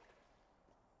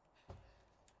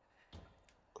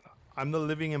 I'm the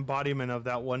living embodiment of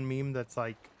that one meme that's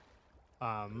like,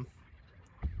 oh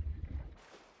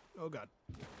god,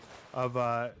 of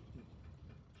a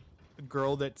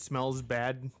girl that smells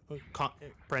bad,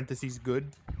 parentheses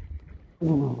good.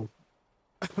 Ooh.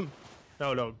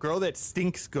 No, girl that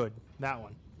stinks good. That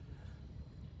one.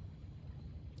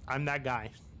 I'm that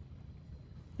guy.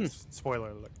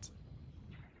 Spoiler alert.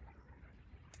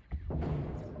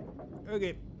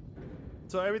 Okay.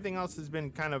 So everything else has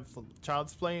been kind of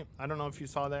child's play. I don't know if you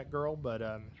saw that girl, but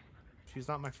she's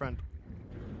not my friend.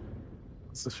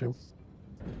 That's a shame.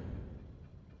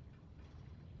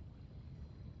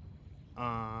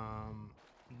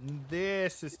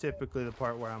 This is typically the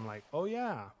part where I'm like, oh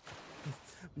yeah,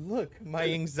 look, my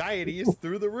anxiety is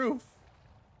through the roof.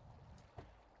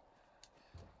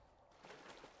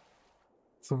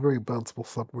 It's a very bounceable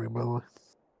submarine, by the way.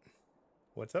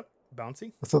 What's up?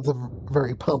 Bouncy? It's a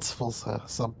very bounceable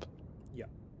sub. Yeah.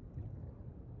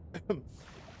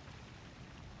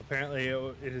 Apparently,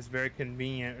 it is very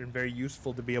convenient and very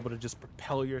useful to be able to just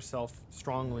propel yourself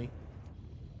strongly.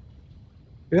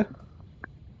 Yeah.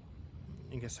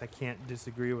 I guess I can't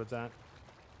disagree with that.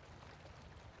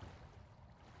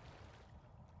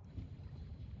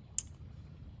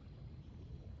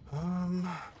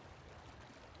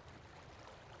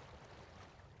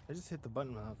 I just hit the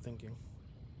button without thinking.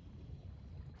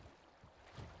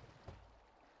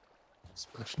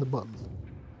 Smash the button.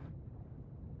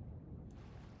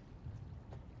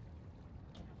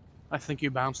 I think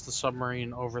you bounce the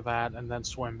submarine over that and then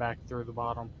swim back through the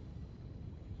bottom.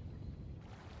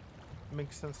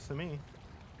 Makes sense to me.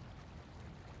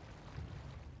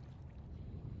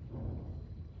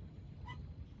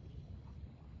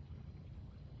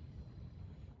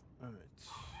 Alright.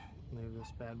 Leave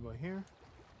this bad boy here.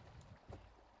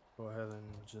 Go ahead and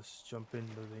just jump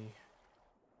into the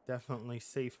definitely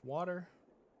safe water.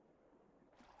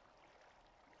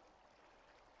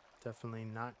 Definitely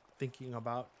not thinking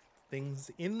about things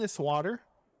in this water.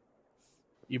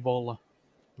 Ebola.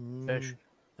 Fish.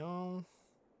 No.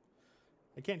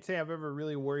 I can't say I've ever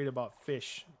really worried about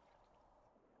fish.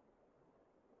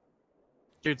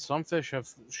 Dude, some fish have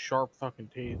sharp fucking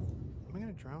teeth. Am I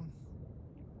gonna drown?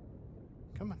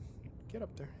 Come on. Get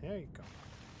up there. There you go.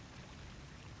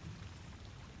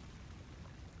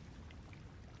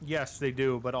 Yes, they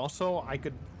do, but also I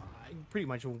pretty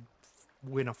much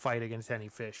win a fight against any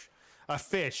fish. A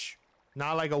fish,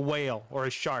 not like a whale or a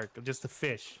shark, just a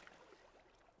fish.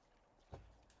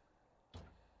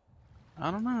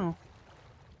 I don't know.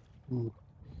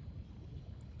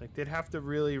 Like they'd have to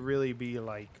really, really be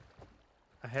like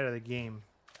ahead of the game.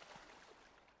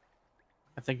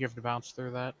 I think you have to bounce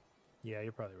through that. Yeah,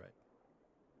 you're probably right.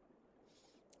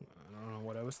 I don't know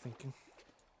what I was thinking.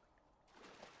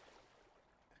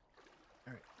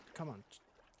 All right, come on,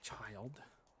 child.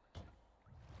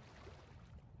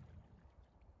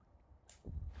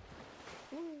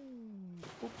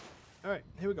 All right,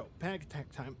 here we go. Panic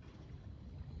attack time.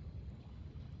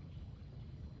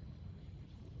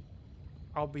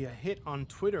 I'll be a hit on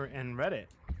Twitter and Reddit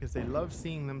because they love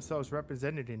seeing themselves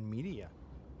represented in media.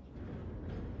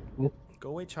 Go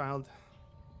away, child.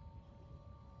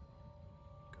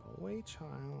 Go away,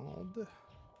 child.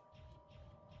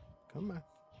 Come on.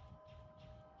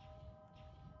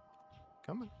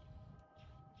 Come on.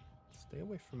 Stay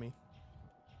away from me.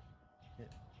 Yeah.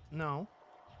 No.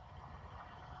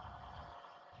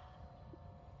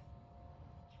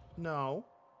 No.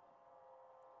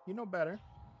 You know better.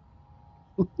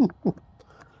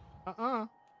 Uh-uh.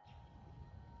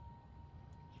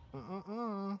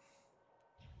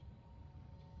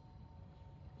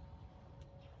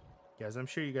 Guys, I'm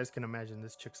sure you guys can imagine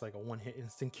this chick's like a one-hit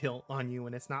instant kill on you,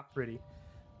 and it's not pretty.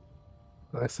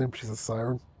 I assume she's a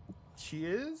siren. She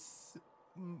is,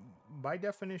 by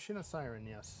definition, a siren,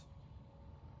 yes.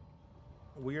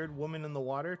 Weird woman in the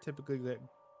water typically get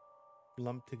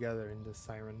lumped together into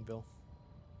Sirenville.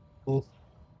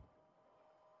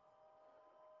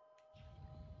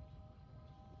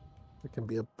 It can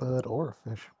be a bird or a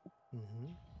fish.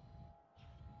 Mm-hmm.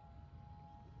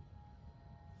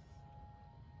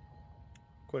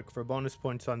 Quick, for bonus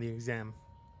points on the exam.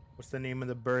 What's the name of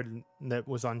the bird that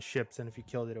was on ships, and if you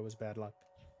killed it, it was bad luck?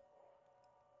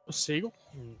 A seagull?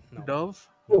 No. Dove?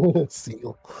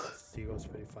 Seagull. Seagull's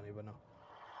pretty funny, but no.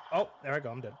 Oh, there I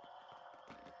go. I'm dead.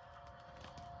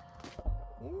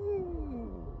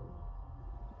 Ooh.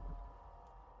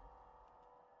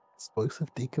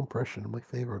 Explosive decompression, my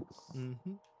favorite.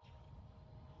 Mm-hmm.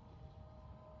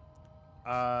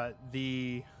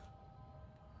 The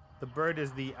bird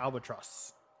is the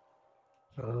albatross.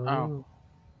 Oh.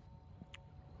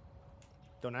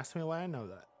 Don't ask me why I know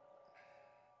that.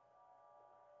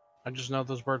 I just know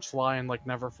those birds fly and like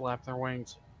never flap their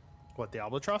wings. What, the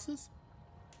albatrosses?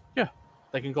 Yeah,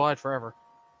 they can glide forever.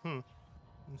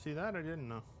 See that? I didn't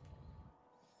know.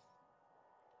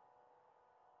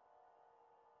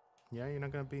 Yeah, you're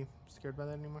not gonna be scared by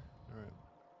that anymore? Alright.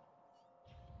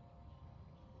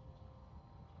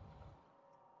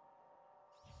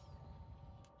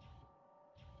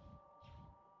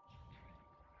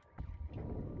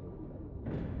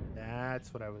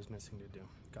 That's what I was missing to do.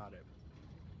 Got it.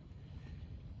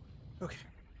 Okay.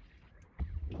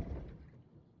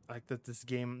 Like that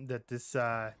this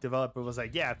developer was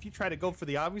like, yeah, if you try to go for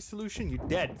the obvious solution, you're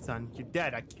dead, son. You're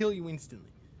dead. I kill you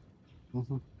instantly.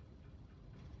 Mm-hmm.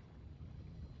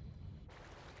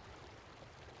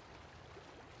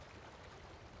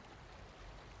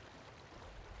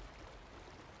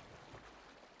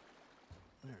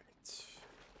 All right.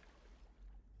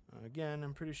 Again,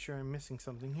 I'm pretty sure I'm missing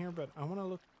something here, but I want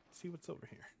to see what's over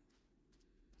here.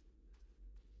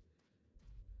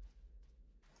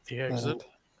 The exit.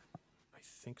 I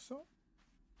think so.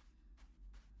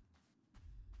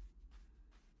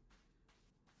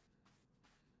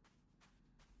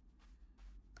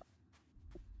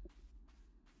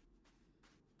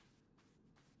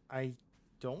 I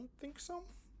don't think so.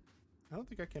 I don't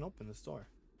think I can open this door.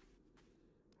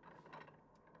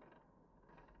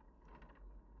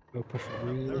 Go push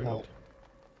There really we go. hard.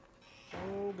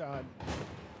 Oh god.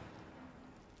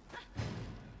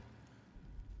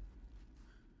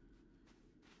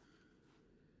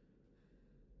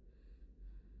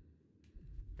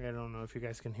 I don't know if you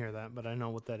guys can hear that, but I know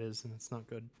what that is, and it's not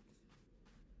good.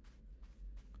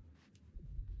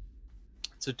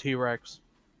 It's a T-Rex.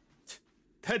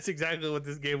 That's exactly what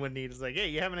this game would need. It's like, hey,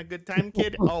 you having a good time,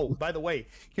 kid? Oh, by the way,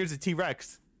 here's a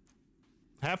T-Rex.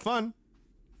 Have fun.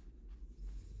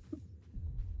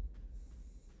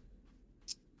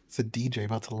 It's a DJ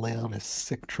about to lay on a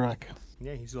sick track.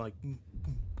 Yeah, he's like...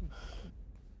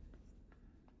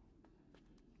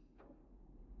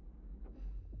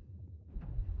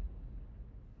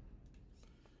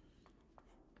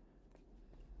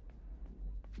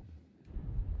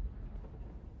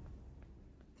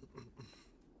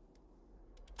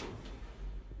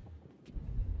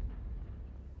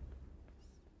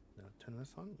 Now turn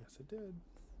this on. Yes, it did.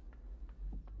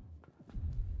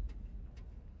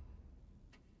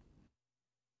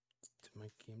 Did my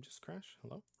game just crash?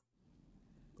 Hello?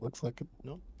 Looks like it.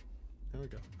 Nope. There we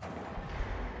go.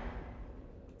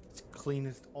 It's the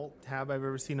cleanest alt tab I've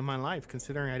ever seen in my life,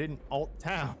 considering I didn't alt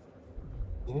tab.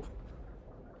 Yeah.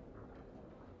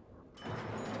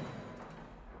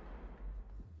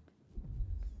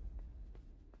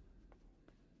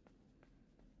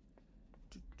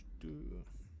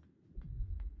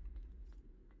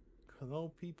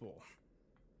 Hello, people.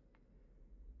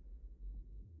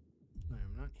 I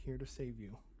am not here to save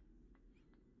you.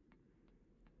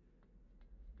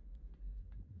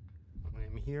 I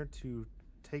am here to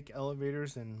take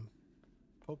elevators and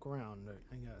poke around,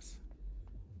 I guess.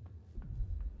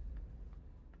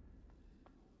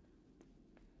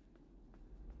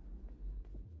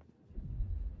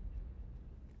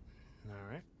 All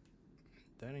right.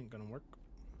 That ain't gonna work.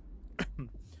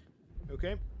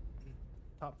 Okay.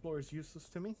 Top floor is useless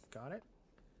to me. Got it.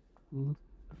 Mm-hmm.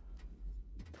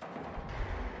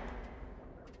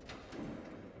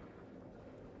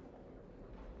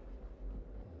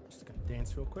 Just gonna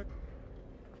dance real quick.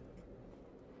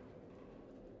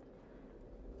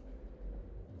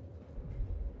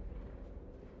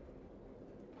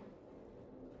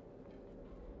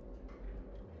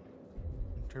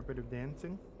 Interpretive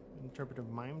dancing. Interpretive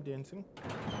mime dancing.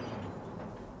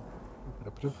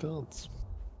 Interpretive dance.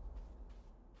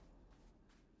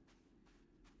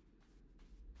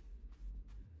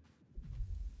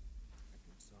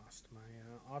 Exhaust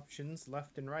my options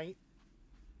left and right.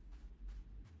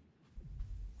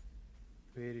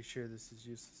 Pretty sure this is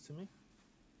useless to me.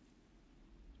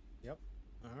 Yep.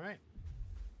 All right.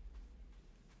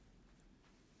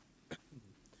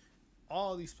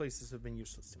 All these places have been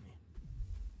useless to me.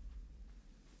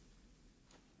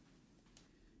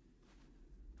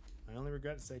 My only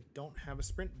regret is I don't have a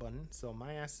sprint button, so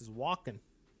my ass is walking.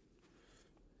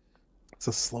 It's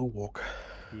a slow walk.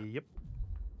 Yep.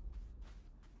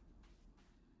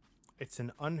 It's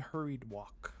an unhurried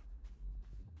walk.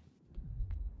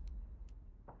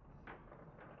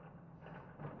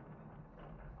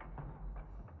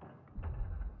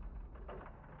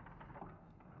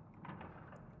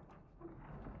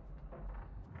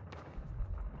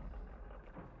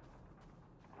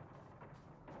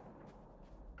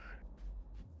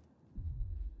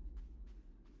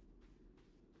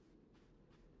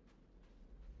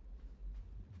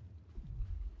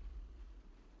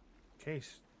 Okay,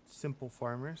 simple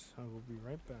farmers. I will be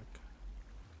right back.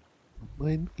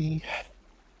 Mind me.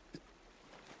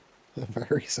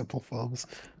 Very simple farms.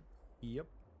 Yep.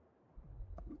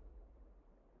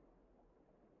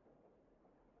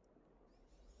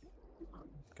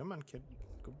 Come on, kid.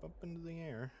 Go up into the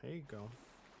air. There you go.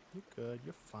 You're good.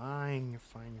 You're fine. You're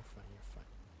fine. You're fine. You're fine.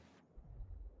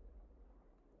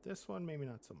 This one, maybe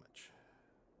not so much.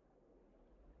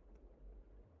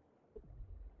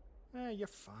 You're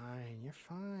fine. You're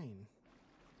fine.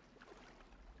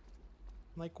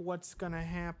 Like, what's gonna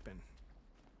happen?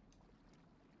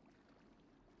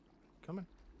 Come on.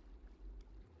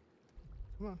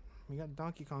 Come on. We got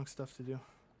Donkey Kong stuff to do.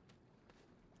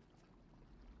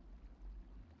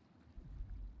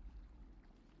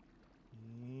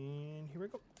 And here we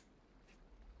go.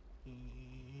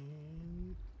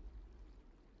 And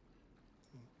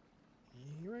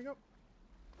here I go.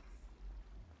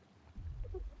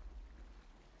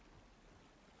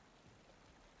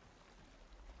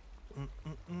 Alright,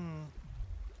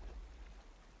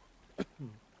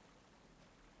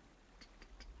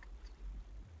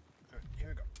 here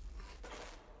we go.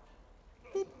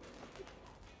 Boop.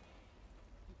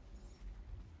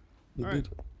 You All right.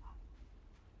 did.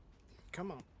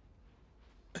 Come on.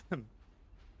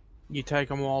 You take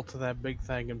them all to that big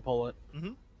thing and pull it.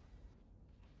 Mm-hmm.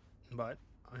 But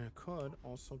I could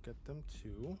also get them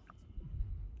to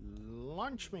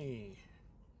launch me.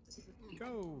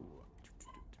 Go.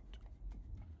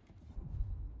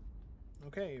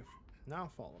 Okay,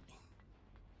 now follow me.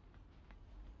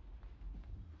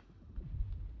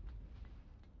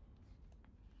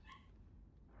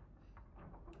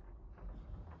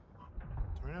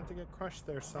 Try not to get crushed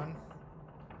there, son.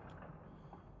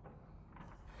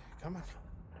 Come on.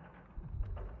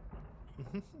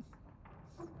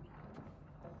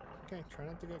 Okay, try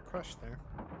not to get crushed there.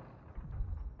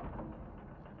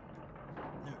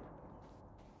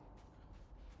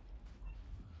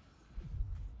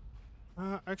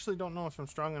 I actually don't know if I'm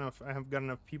strong enough. I have got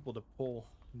enough people to pull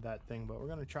that thing, but we're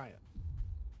gonna try it.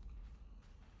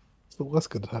 So what's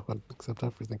going to happen? Except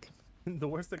everything. The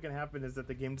worst that can happen is that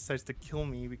the game decides to kill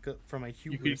me because for my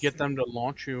hubris. You could get them to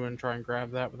launch you and try and grab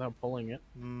that without pulling it.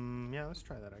 Yeah, let's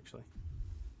try that actually.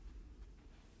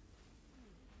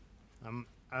 The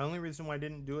only reason why I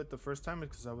didn't do it the first time is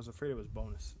because I was afraid it was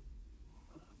bonus.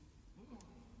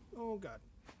 Oh god.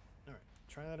 Alright,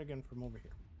 try that again from over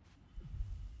here.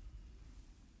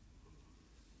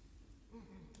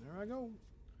 There I go.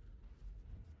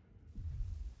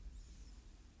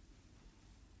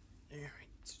 Alright.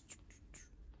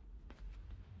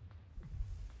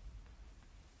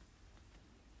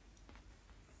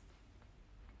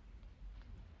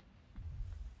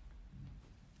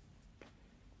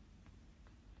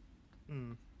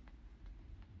 I'm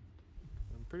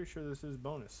pretty sure this is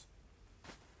bonus.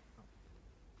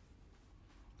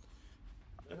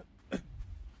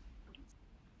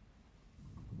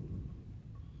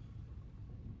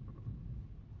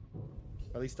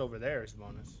 At least over there is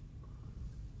bonus.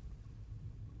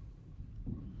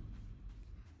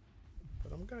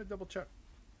 But I'm gonna double check.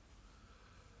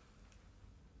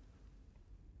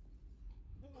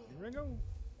 Here we go.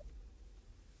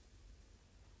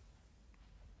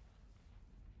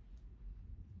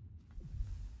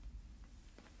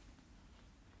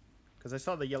 Because I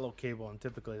saw the yellow cable, and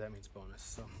typically that means bonus,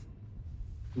 so.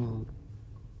 Mm.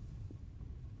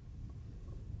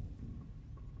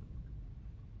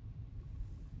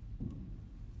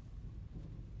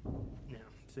 Yeah,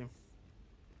 see?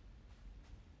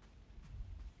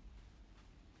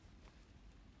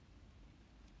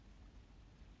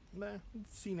 Nah,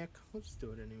 it's scenic. Let's just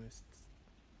do it anyways.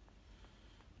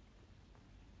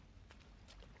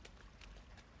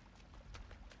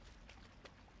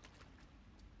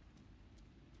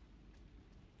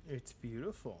 It's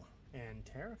beautiful and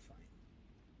terrifying.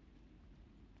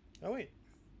 Oh wait,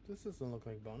 this doesn't look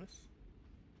like bonus.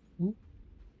 Mm.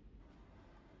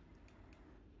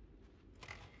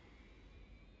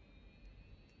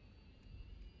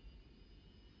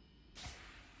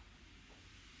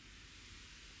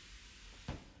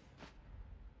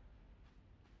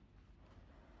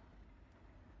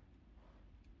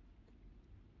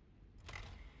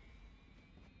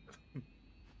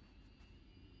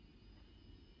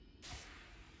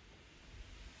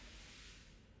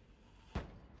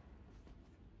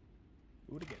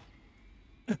 Do it again.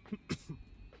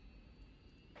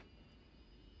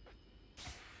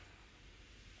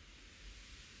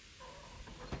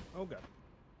 Oh god.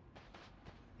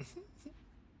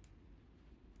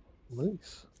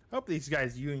 Nice. I hope these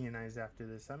guys unionize after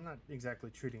this. I'm not exactly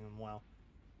treating them well.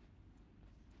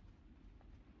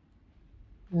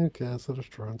 Okay, so just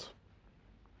drones.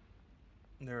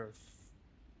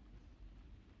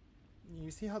 You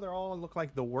see how they all look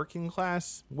like the working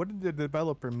class? What did the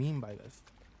developer mean by this?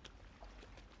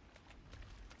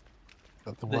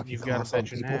 Got the That working you've got a class on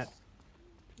bitchin' people. hat.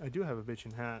 I do have a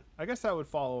bitchin' hat. I guess I would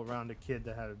follow around a kid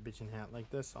that had a bitchin' hat like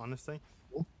this, honestly.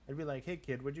 Cool. I'd be like, hey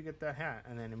kid, where'd you get that hat?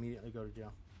 And then immediately go to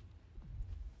jail.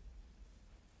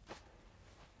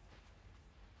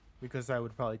 Because I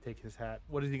would probably take his hat.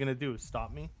 What is he gonna do?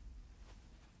 Stop me?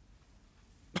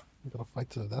 You gotta fight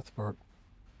to the death for it.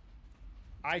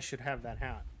 I should have that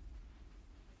hat.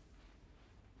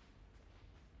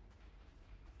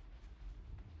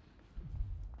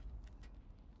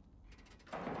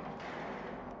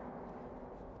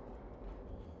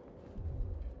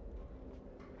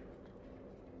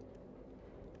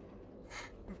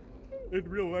 In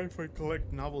real life, I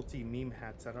collect novelty meme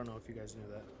hats. I don't know if you guys knew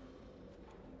that.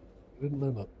 Didn't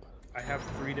know that. I have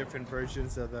 3 different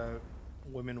versions of the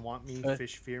 "Women Want Me,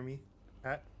 Fish Fear Me"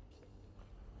 hat.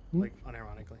 Like,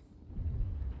 unironically.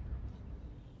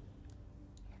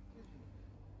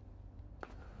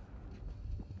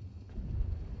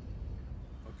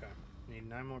 Okay. Need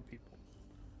 9 more people.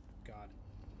 God.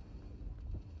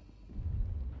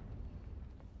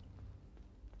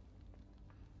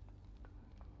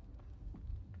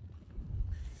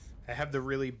 I have the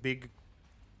really big,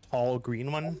 tall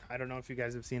green one. I don't know if you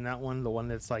guys have seen that one. The one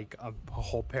that's like a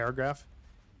whole paragraph.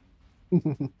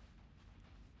 That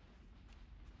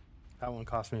one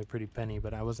cost me a pretty penny,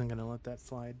 but I wasn't going to let that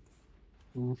slide.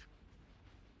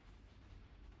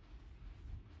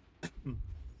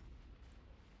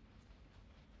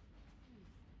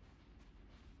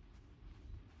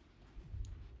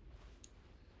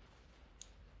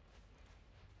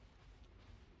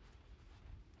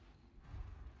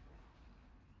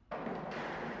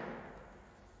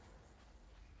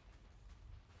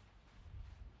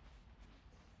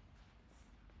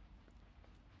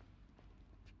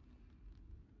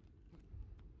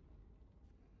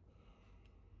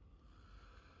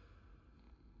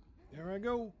 There I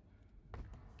go.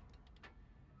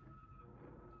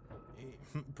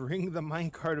 Bring the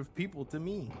minecart of people to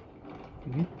me.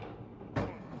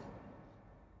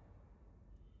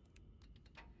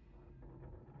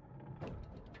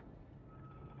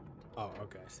 Oh,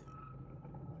 okay, I see.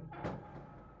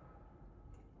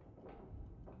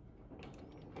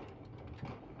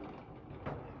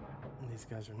 These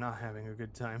guys are not having a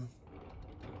good time.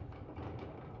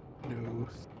 No.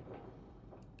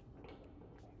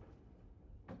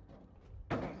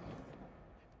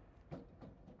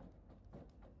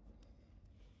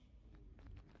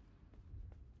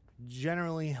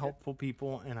 Generally helpful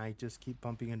people, and I just keep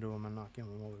bumping into them and knocking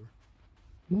them over.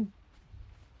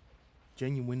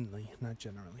 Genuinely, not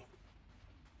generally.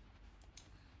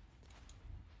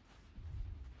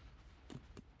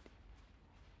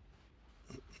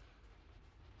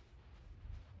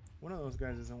 One of those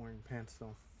guys isn't wearing pants,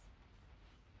 though.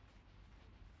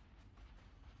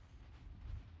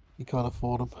 You can't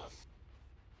afford them.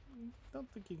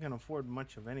 Don't think you can afford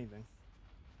much of anything.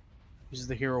 He's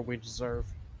the hero we deserve.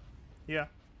 Yeah,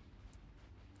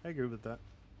 I agree with that.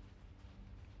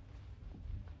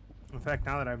 In fact,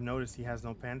 now that I've noticed he has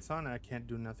no pants on, I can't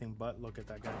do nothing but look at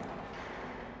that guy.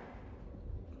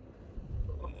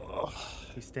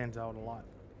 He stands out a lot.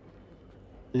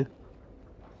 Yeah.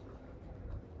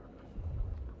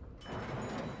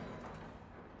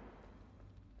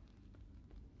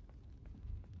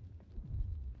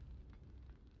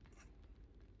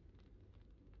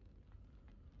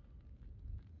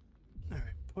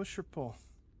 Alright, push or pull?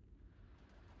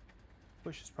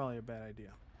 Push is probably a bad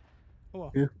idea. Oh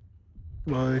well. Yeah.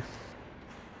 Bye.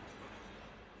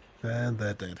 And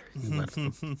they're dead. You left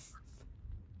them.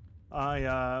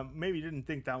 I maybe didn't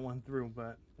think that one through,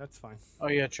 but that's fine. Oh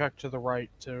yeah, check to the right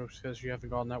too, because you haven't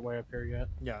gone that way up here yet.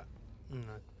 Yeah. I'm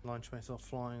gonna launch myself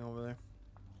flying over there.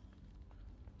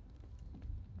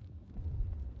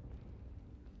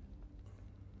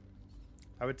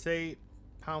 I would say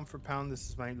pound for pound, this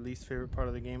is my least favorite part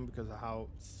of the game because of how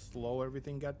slow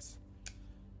everything gets.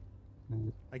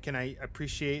 I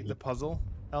appreciate the puzzle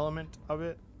element of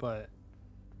it, but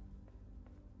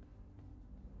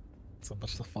It's so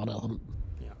much the fun element.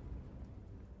 yeah.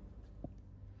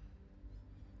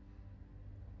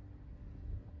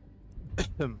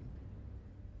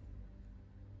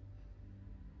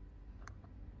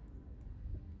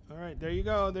 All right, there you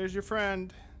go. There's your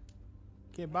friend.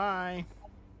 Okay, bye.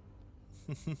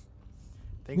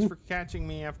 Thanks for catching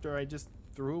me after I just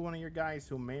threw one of your guys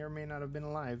who may or may not have been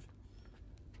alive.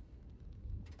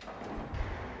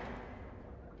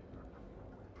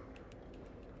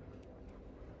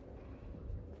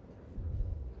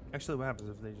 Actually, what happens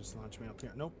if they just launch me up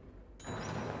here? Nope.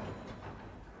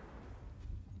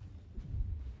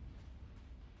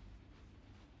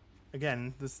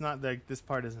 Again, this is not like this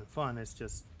part isn't fun, it's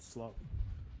just slow.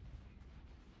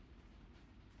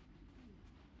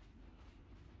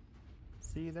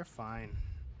 See, they're fine.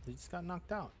 They just got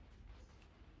knocked out.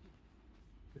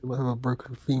 They might have a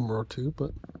broken femur or two,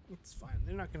 but It's fine.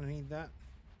 They're not gonna need that.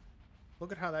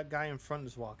 Look at how that guy in front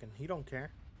is walking. He don't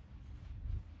care.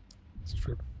 it's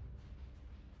true.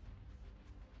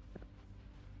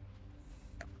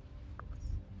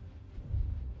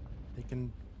 They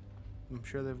can. I'm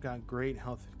sure they've got great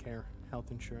health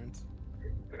insurance.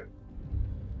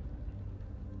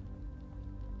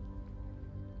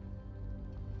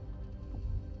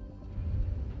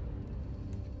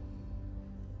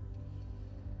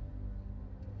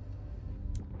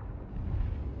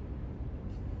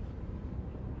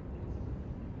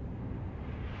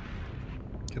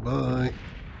 Goodbye.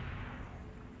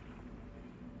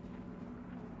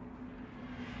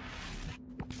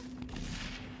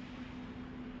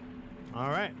 All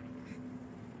right.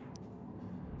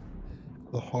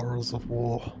 The horrors of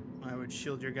war. I would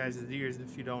shield your guys' ears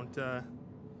if you don't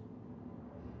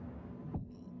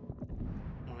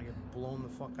want to get blown the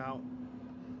fuck out.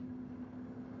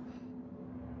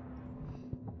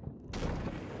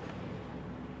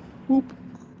 Whoop.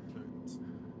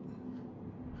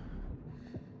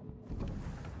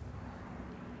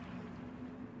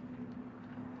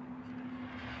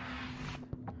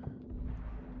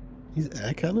 These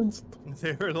air cannons?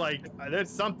 They were like, there's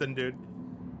something, dude.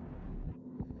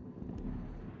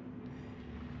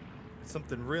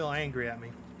 Something real angry at me.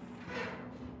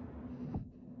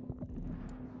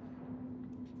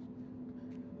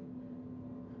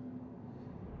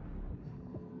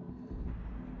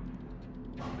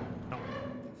 Oh.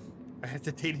 I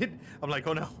hesitated. I'm like,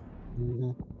 oh no.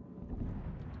 Mm-hmm.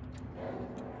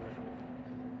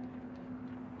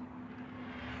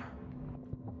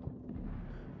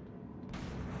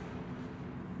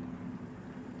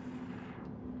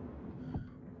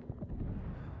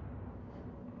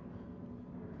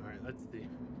 Alright, let's see.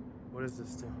 What does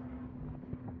this do?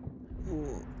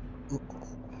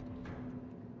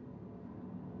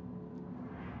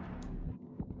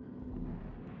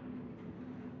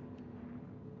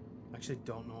 I actually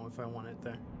don't know if I want it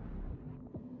there.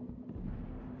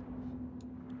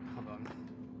 Hold on.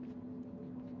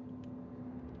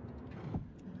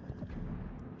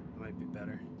 It might be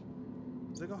better.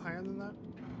 Does it go higher than that?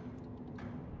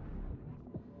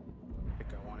 I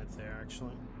think I want it there,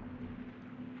 actually.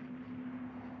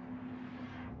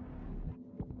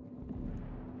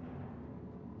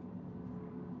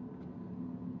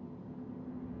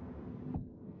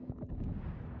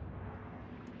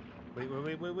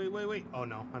 Wait. Oh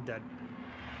no, I'm dead.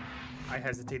 I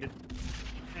hesitated.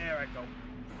 There I go.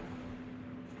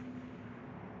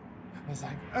 I was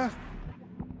like, ugh.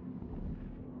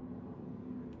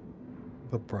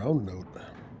 The brown note.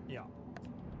 Yeah.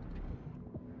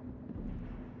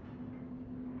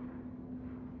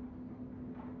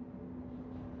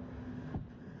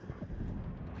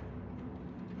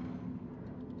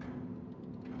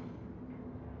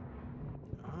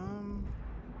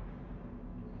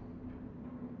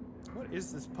 What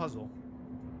is this puzzle?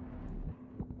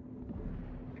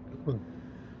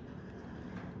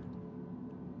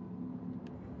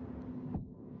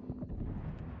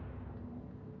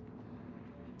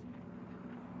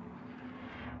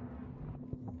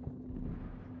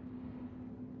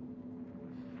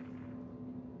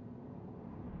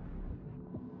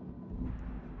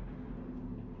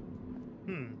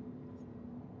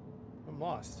 I'm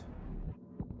lost.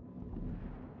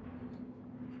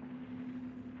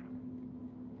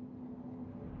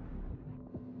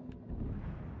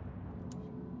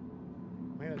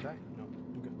 Am I gonna die? No,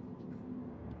 I'm good.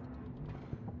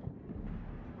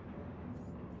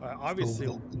 I obviously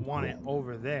want it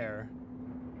over there.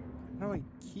 How do I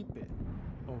keep it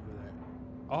over there?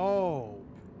 Oh.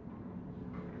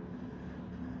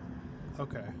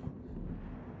 Okay.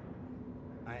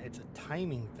 It's a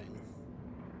timing thing.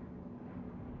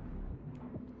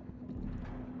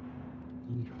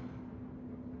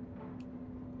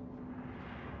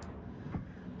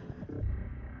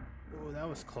 Oh, that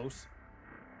was close.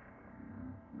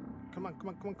 Come on.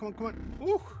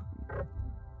 Ooh! Alright.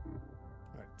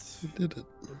 You did it.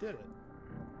 I did it.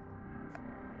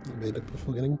 You made it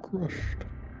before getting crushed.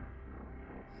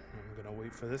 I'm gonna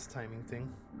wait for this timing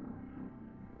thing.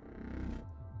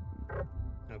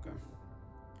 Okay.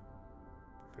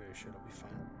 Pretty sure it'll be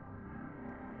fine.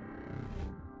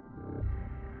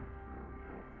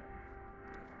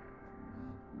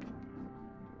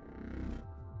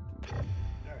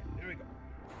 Alright, there we go.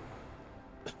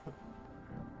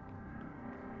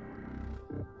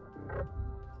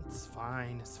 It's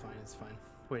fine.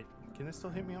 Wait, can it still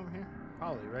hit me over here?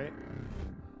 Probably, right?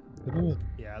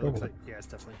 Yeah, it looks like, yeah, it's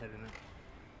definitely hitting it.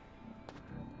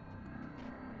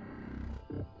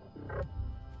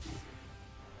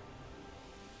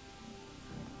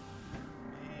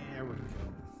 There we go.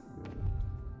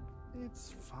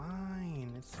 It's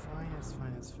fine. It's fine.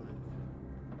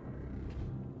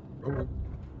 Okay.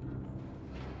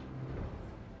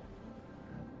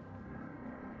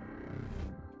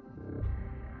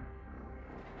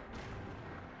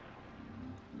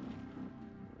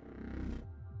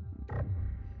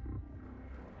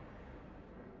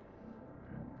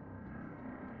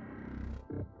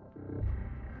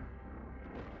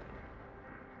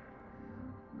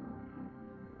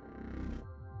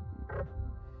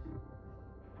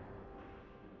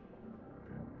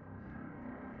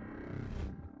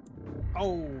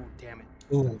 Oh, damn it.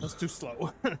 Ooh, That's too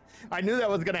slow. I knew that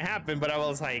was gonna happen, but I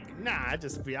was like, nah,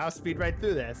 I'll speed right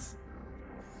through this.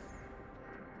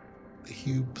 the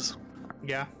hubes.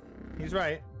 Yeah, he's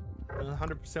right.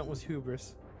 100% was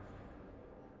hubris.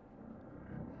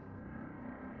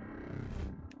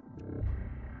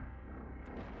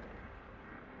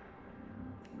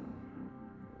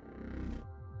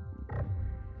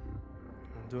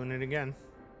 I'm doing it again.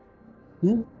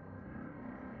 Hmm.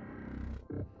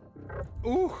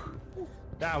 Ooh,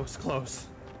 that was close.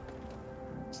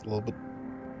 Just a little bit.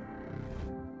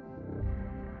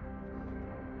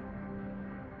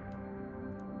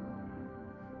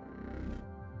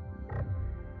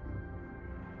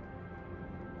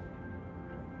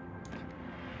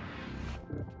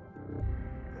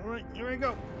 All right, here we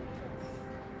go.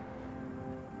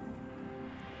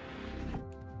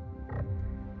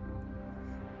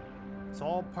 It's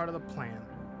all part of the plan.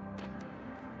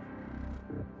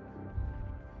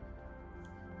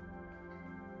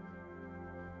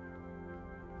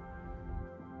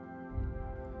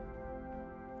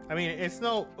 I mean, it's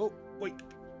no. Oh, wait.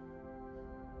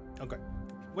 Okay.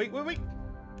 Wait.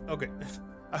 Okay.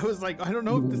 I was like, I don't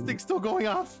know if this thing's still going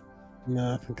off.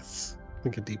 Nah, I think it's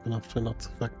deep enough to not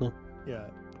affect them. Yeah.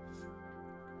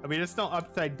 I mean, it's not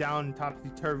upside down,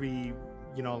 topsy-turvy,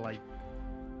 you know, like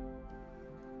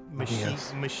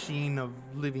Yes. machine of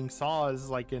living saws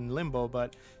like in Limbo,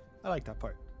 but I like that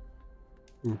part.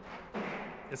 Hmm.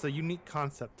 It's a unique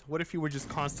concept. What if you were just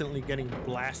constantly getting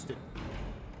blasted?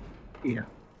 Yeah.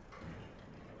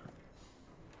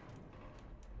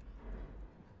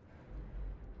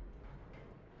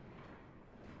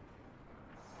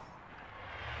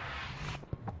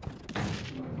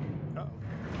 Uh-oh.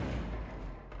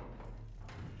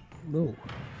 No.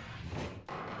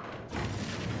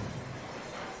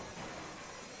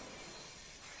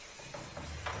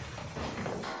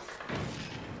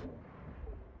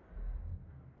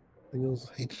 I think it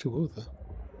was H2O there.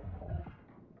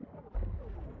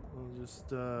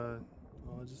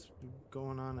 I'll just be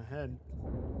going on ahead.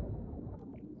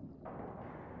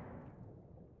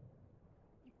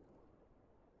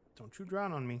 Don't you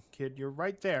drown on me, kid. You're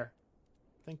right there.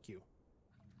 Thank you.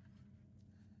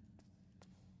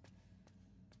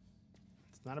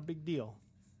 It's not a big deal.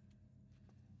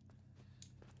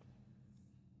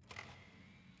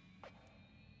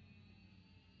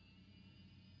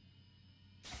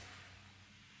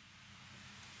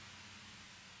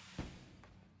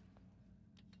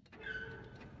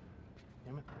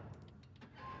 Damn it.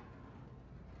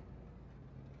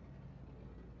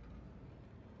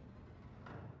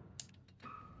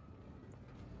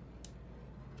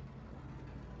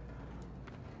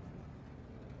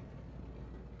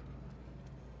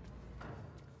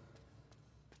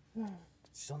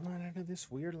 Still not out of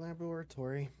this weird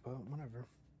laboratory, but whatever.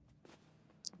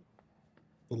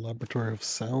 The laboratory of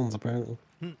sounds, apparently.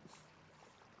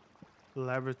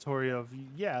 Laboratory of,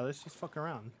 yeah, let's just fuck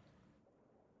around.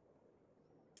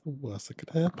 What else that could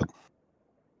happen?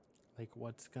 Like,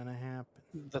 what's gonna happen?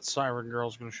 That siren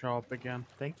girl's gonna show up again.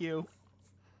 Thank you.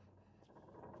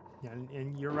 Yeah,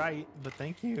 and you're right, but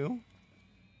thank you.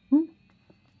 Hmm.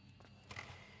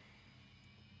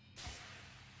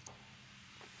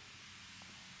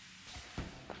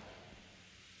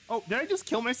 Oh, did I just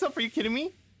kill myself? Are you kidding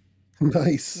me?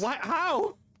 Nice. What?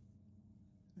 How?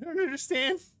 I don't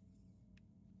understand.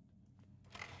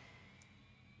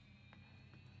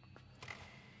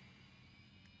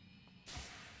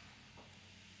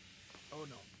 Oh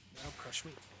no, that'll crush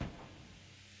me.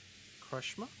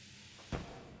 Crushma?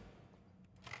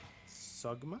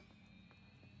 Sugma?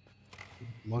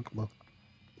 Lugma.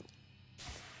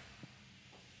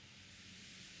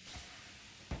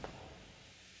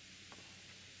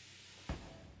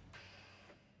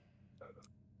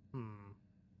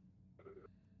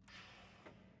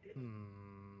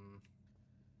 Hmm.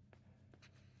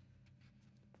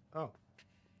 Oh.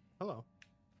 Hello.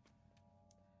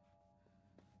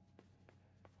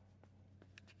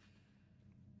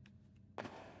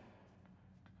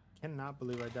 Cannot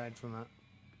believe I died from that.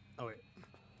 Oh wait.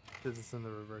 This is in the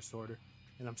reverse order.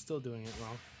 And I'm still doing it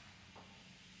wrong.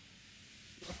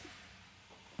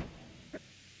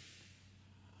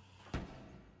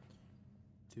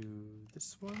 Do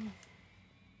this one.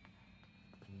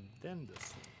 And then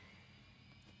this one.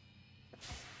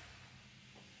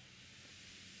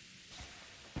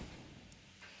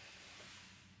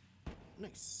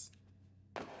 Nice.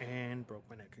 And broke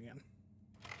my neck again.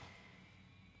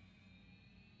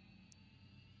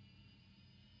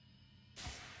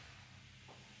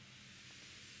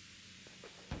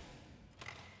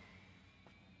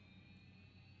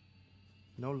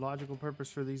 No logical purpose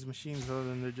for these machines other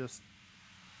than they're just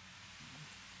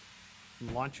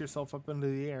launch yourself up into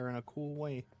the air in a cool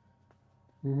way.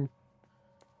 Mm-hmm.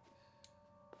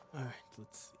 All right,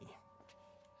 let's see.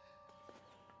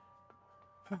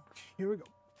 Here we go.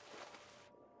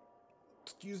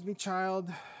 Excuse me, child.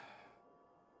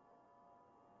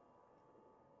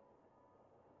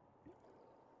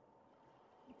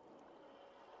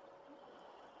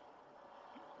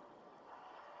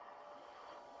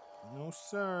 No,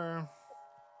 sir.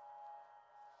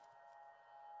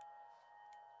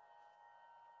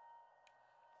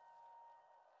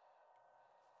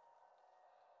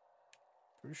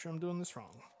 Pretty sure I'm doing this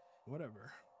wrong.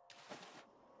 Whatever.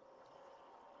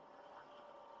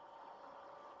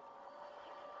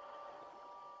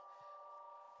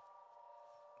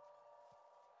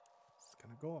 It's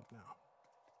gonna go up now.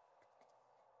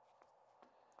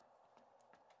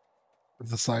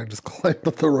 The sire just climbed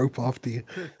up the rope after you.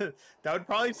 That would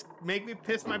probably make me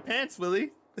piss my pants,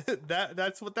 Willy.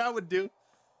 That's what that would do.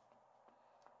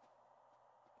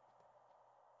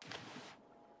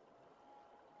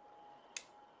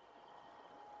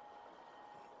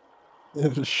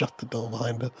 It just shut the door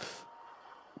behind her.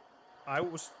 I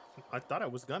thought I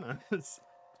was gonna.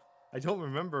 I don't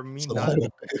remember me So not. I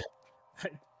would do.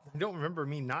 I don't remember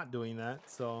me not doing that.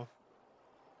 So.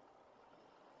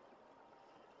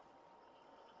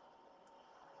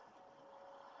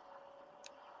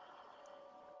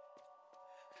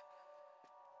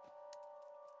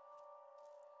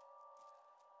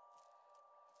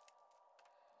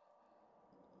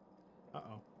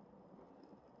 Uh-oh.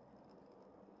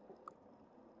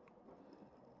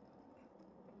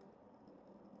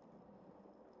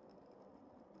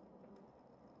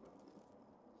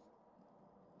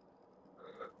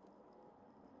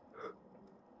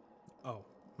 Oh.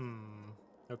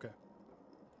 Okay.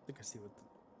 I think I see what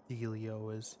the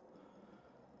dealio is.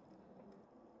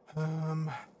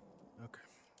 Okay.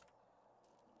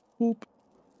 Boop.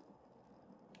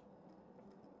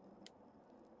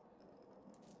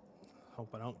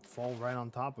 Hope I don't fall right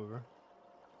on top of her.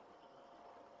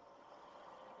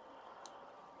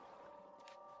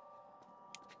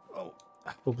 Oh.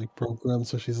 Probably programmed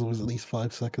so she's always at least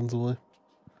 5 seconds away.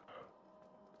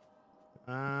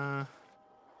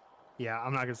 Yeah,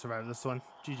 I'm not gonna survive this one.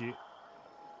 GG.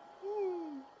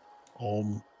 I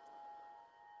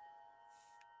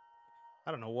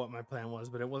don't know what my plan was,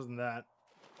 but it wasn't that.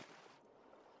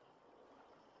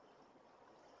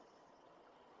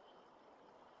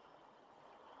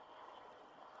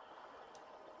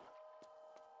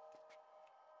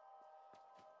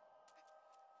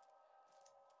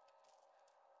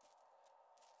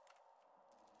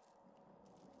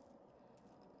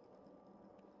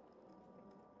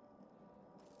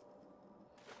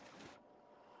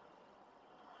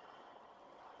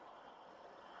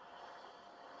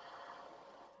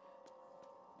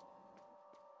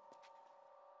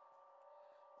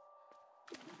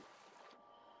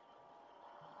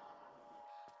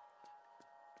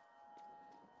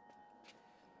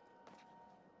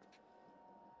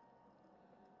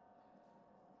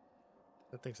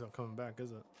 That thing's not coming back,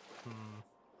 is it?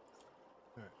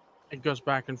 Alright. It goes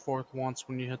back and forth once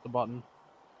when you hit the button.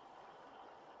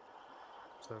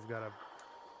 So I've got to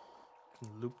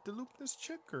loop this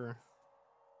chick, or?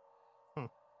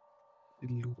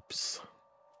 Loops.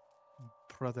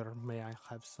 Brother, may I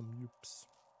have some loops?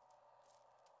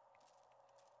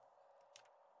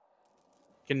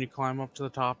 Can you climb up to the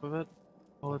top of it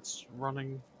while it's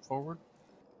running forward?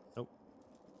 Nope.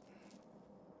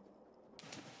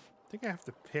 I think I have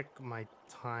to pick my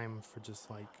time for just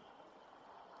like...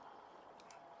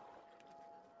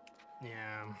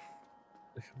 Yeah.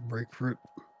 I can break for it.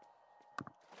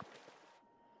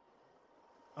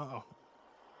 Uh-oh.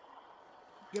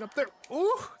 Get up there.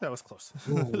 Ooh, that was close.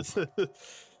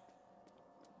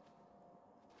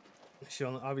 She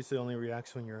obviously only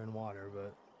reacts when you're in water,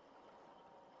 but...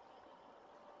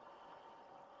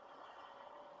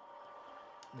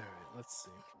 Alright, let's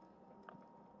see.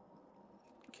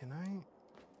 Can I...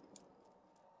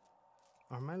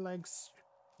 Are my legs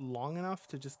long enough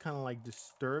to just kind of like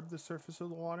disturb the surface of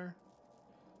the water?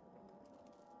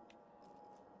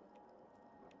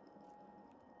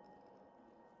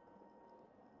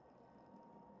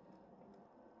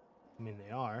 I mean,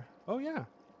 they are. Oh, yeah.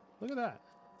 Look at that.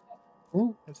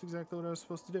 Ooh. That's exactly what I was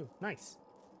supposed to do. Nice.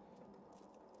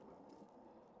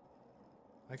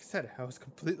 Like I said, I was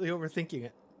completely overthinking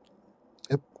it.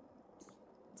 Yep.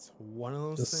 It's one of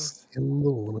those Just things. in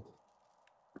the water.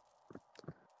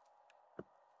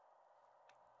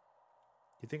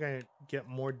 You think I get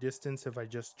more distance if I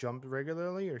just jump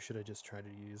regularly, or should I just try to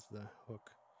use the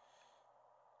hook?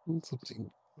 It's up to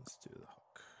you. Let's do the hook.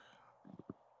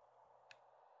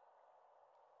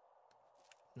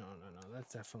 No,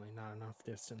 that's definitely not enough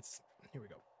distance. Here we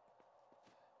go.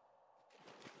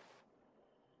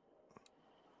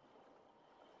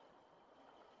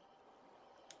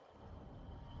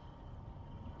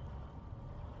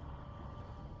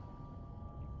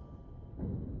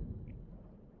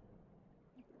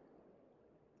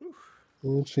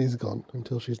 And she's gone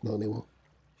until she's not anymore.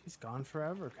 She's gone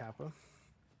forever, Kappa.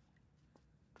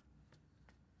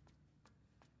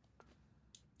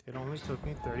 It only took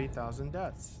me 30,000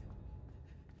 deaths.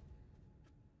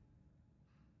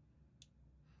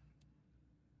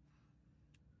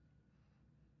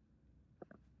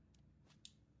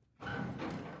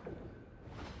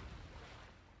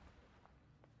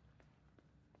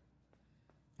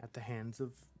 At the hands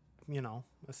of, you know,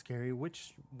 a scary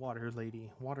water witch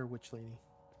lady.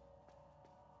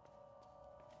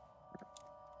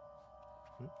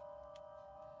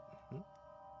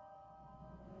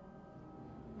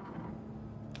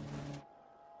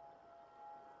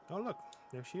 Oh, look,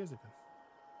 there she is again.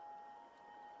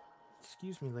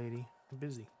 Excuse me, lady. I'm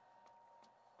busy.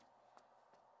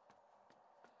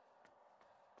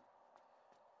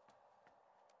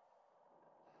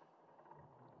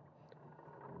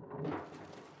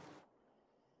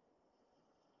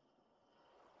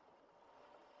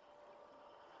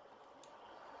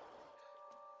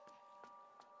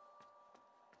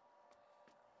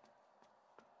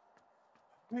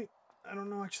 Wait, I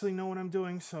don't actually know what I'm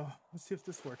doing, so let's see if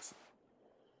this works.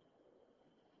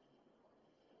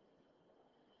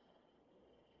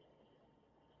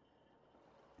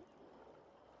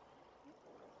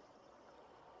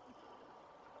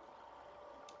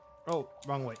 Oh,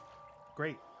 wrong way.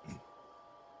 Great.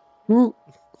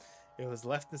 It was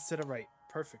left instead of right.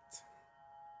 Perfect.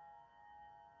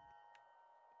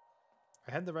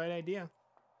 I had the right idea.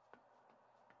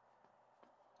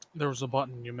 There was a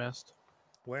button you missed.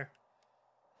 Where?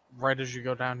 Right as you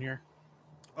go down here.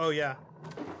 Oh, yeah.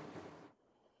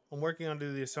 I'm working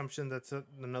under the assumption that's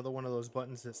another one of those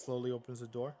buttons that slowly opens the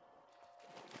door.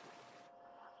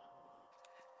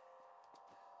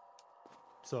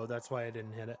 So that's why I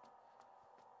didn't hit it.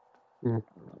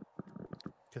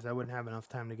 Because I wouldn't have enough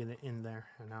time to get it in there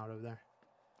and out of there.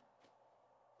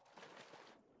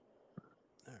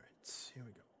 Alright, here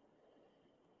we go.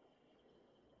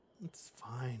 It's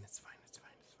fine, it's fine, it's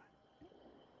fine, it's fine.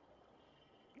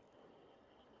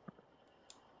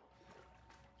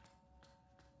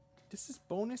 This is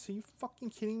bonus? Are you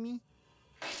fucking kidding me?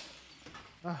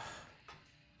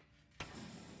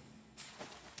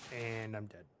 And I'm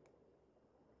dead.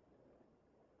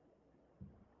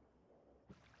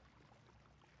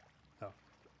 Oh.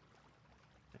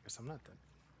 I guess I'm not dead.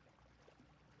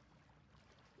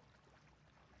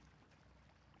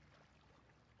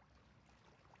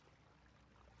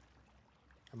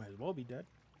 I might as well be dead.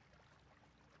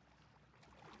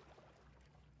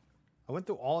 I went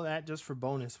through all that just for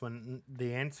bonus when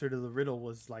the answer to the riddle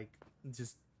was like,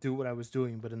 just do what I was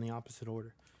doing, but in the opposite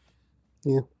order.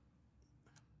 Yeah.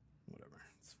 Whatever.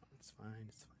 It's fine. It's fine.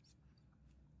 It's fine.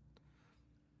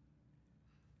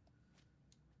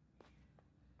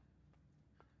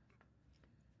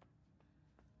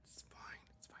 It's fine.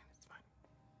 It's fine. It's fine.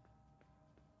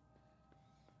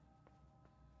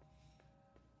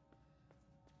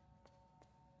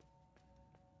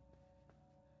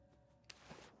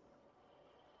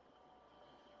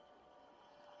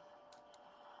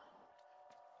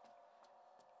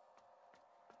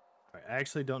 Alright, I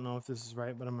actually don't know if this is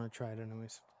right, but I'm gonna try it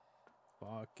anyways.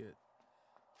 Fuck it.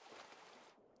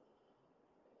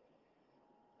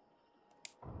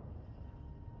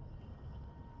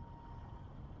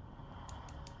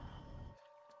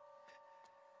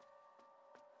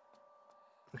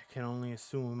 I can only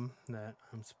assume that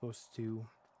I'm supposed to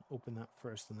open that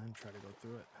first and then try to go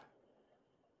through it.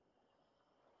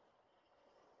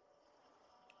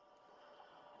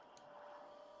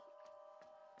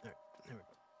 Alright, there we go.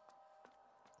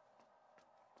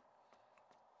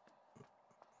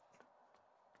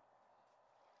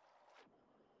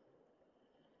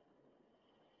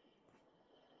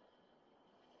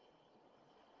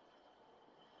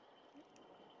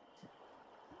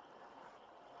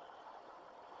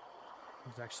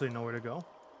 There's actually nowhere to go.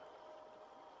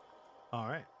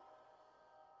 Alright.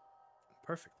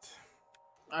 Perfect.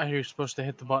 You're supposed to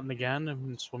hit the button again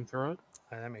and swim through it.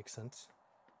 That makes sense.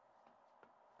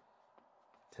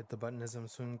 Hit the button as I'm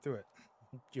swimming through it.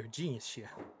 You're a genius, Shia.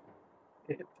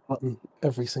 Hit the button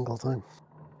every single time.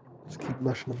 Just keep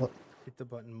mashing the button. Hit the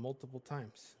button multiple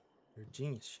times. You're a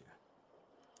genius, Shia.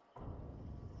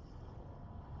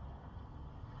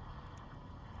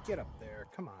 Get up there.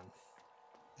 Come on.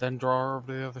 Then draw her over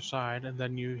to the other side, and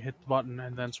then you hit the button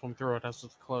and then swim through it as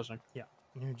it's closing. Yeah.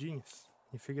 You're a genius.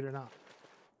 You figured it out.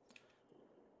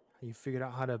 You figured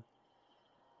out how to,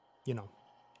 you know,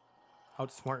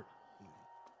 outsmart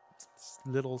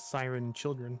little siren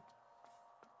children.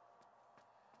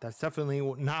 That's definitely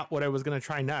not what I was gonna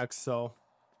try next. So,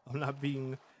 I'm not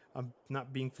being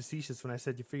facetious when I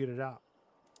said you figured it out.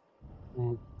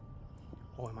 Mm.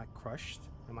 Oh, am I crushed?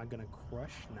 Am I gonna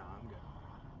crush? No, I'm good.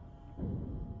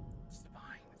 It's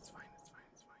fine. It's fine. It's fine.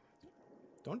 It's fine.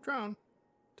 Don't drown.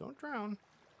 Don't drown.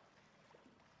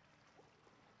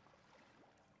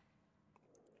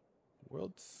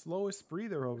 World's slowest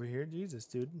breather over here. Jesus,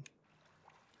 dude.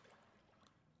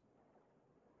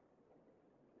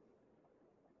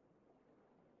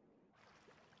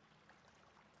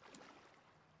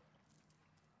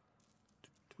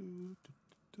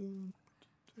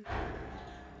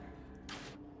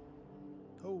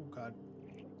 Oh, God.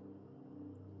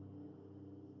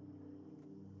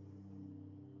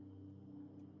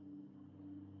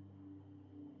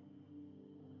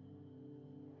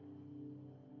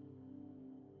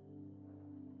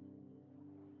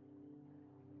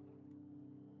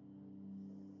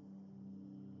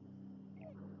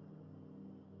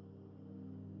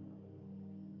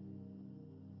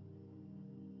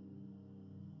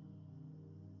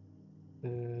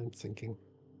 And sinking.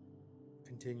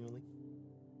 Continually.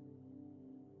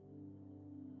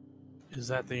 Is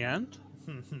that the end?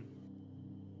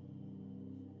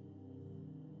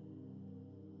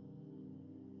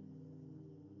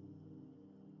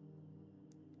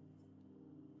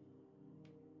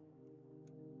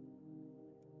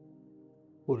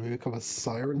 What, do we become a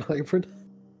siren hybrid?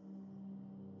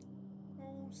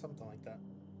 Oh, something like that.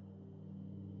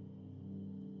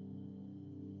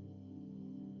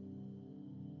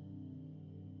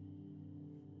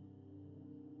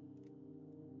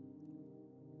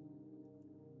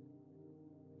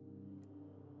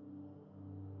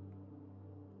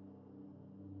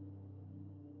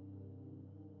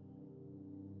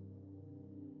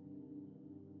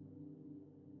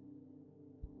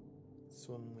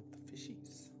 Swim with the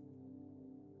fishies.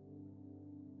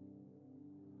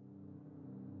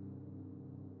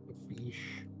 A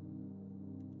fish.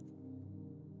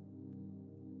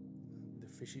 The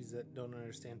fishies that don't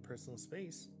understand personal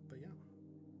space, but yeah.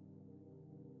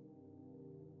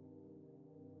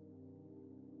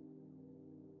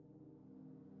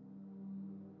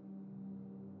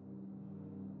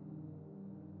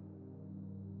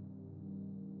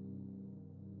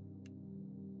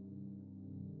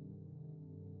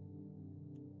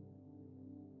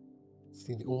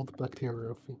 See the old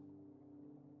bacteria.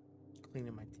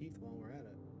 Cleaning my teeth while we're at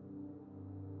it.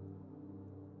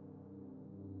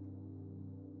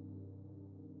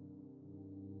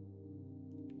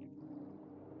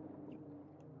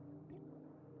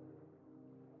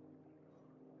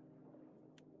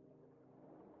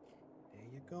 There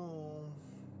you go.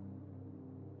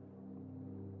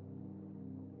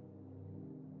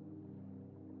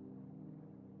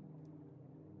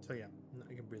 So yeah,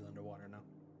 I can breathe underwater now.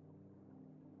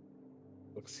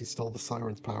 Looks he stole the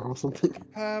siren's power or something.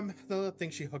 The little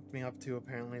thing she hooked me up to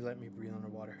apparently let me breathe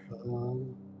underwater. That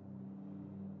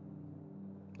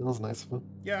was nice of him.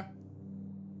 Yeah.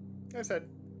 Like I said,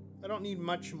 I don't need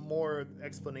much more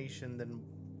explanation than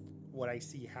what I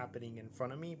see happening in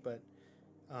front of me, but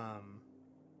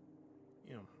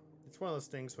you know, it's one of those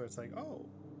things where it's like, oh,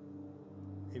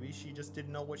 maybe she just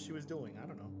didn't know what she was doing. I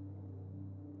don't know.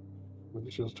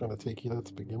 Maybe she was trying to take you out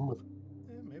to begin with.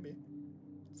 Yeah, maybe.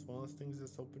 It's one of those things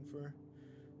that's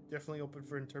definitely open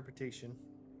for interpretation.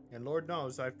 And Lord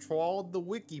knows, I've trawled the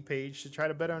wiki page to try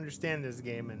to better understand this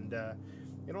game, and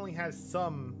it only has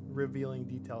some revealing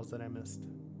details that I missed.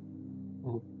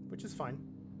 Which is fine.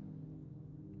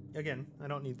 Again, I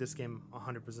don't need this game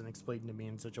 100% explained to me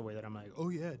in such a way that I'm like, oh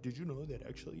yeah, did you know that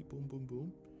actually boom, boom,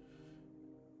 boom?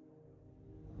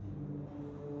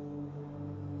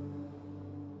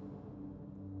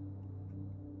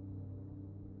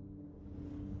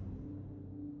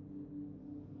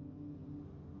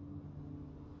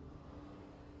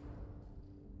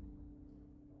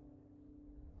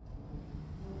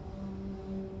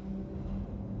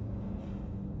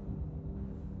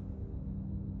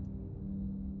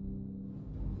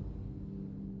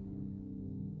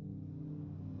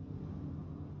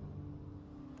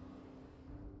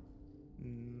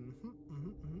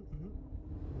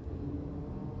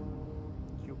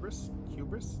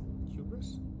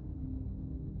 Hubris.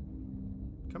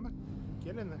 Come on,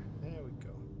 get in there. There we go.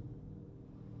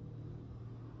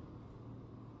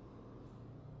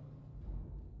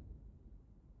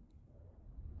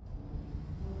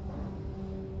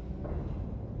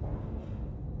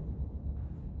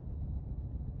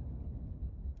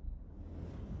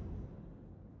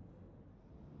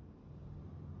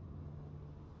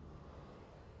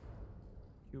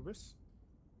 hubris.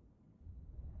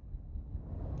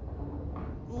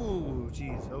 Ooh,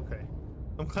 jeez, okay.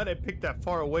 I'm glad I picked that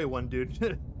far away one, dude.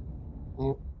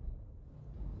 Mm.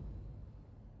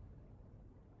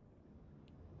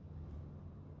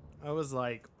 I was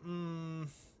like,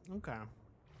 okay.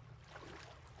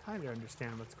 Kind of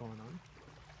understand what's going on.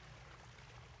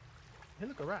 Hey,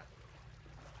 look, a rat.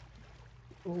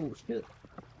 Oh shit.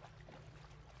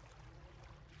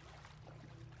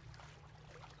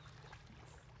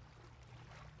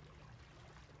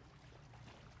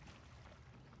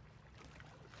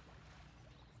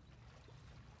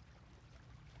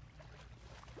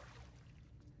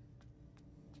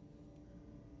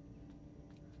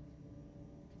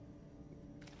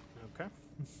 Okay. I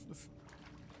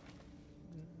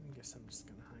guess I'm just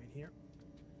gonna hide here.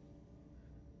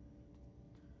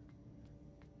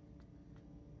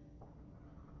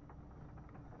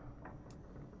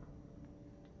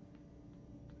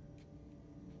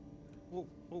 Oh,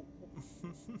 oh.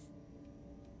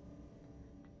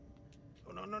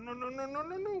 Oh, no, no, no, no, no, no,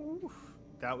 no, no.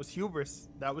 That was hubris.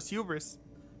 That was hubris.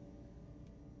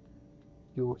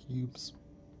 Your hubes.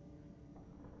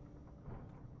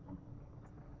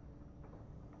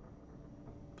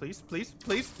 Please, please,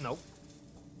 please. Nope.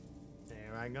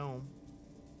 There I go.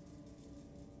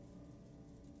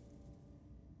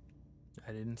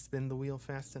 I didn't spin the wheel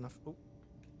fast enough. Oh.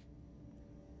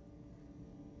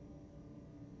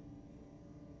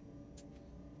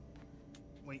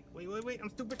 Wait, wait, wait, wait. I'm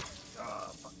stupid.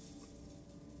 Oh, fuck.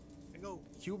 I go.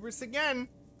 Hubris again.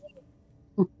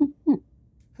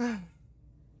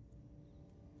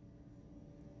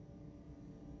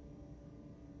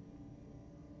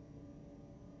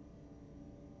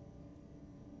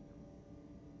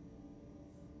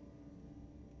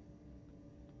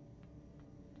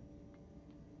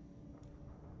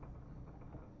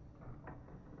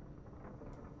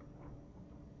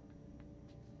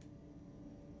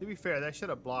 To be fair, that should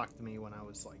have blocked me when I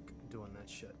was like doing that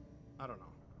shit. I don't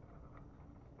know.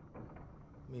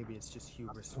 Maybe it's just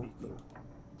hubris speaking.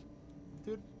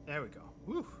 Dude, there we go.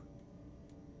 Woo. Oh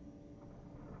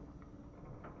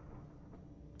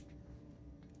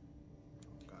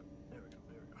god. There we go.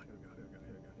 There we go. Here we go. Here we go.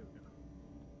 Here we go. Here we go.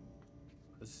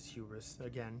 This is hubris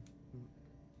again.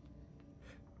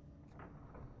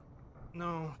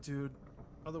 No, dude.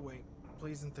 Other way.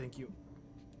 Please and thank you.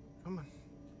 Come on.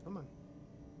 Come on.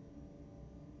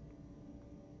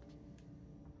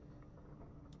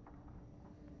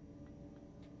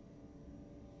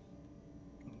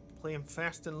 Playing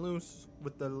fast and loose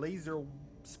with the laser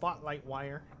spotlight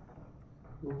wire.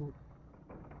 Mm.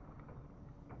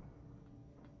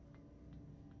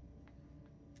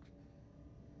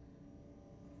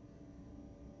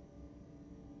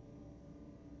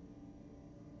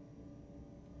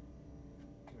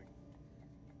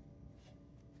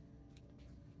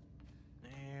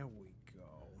 There we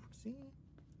go. See?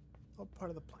 All part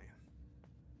of the plan.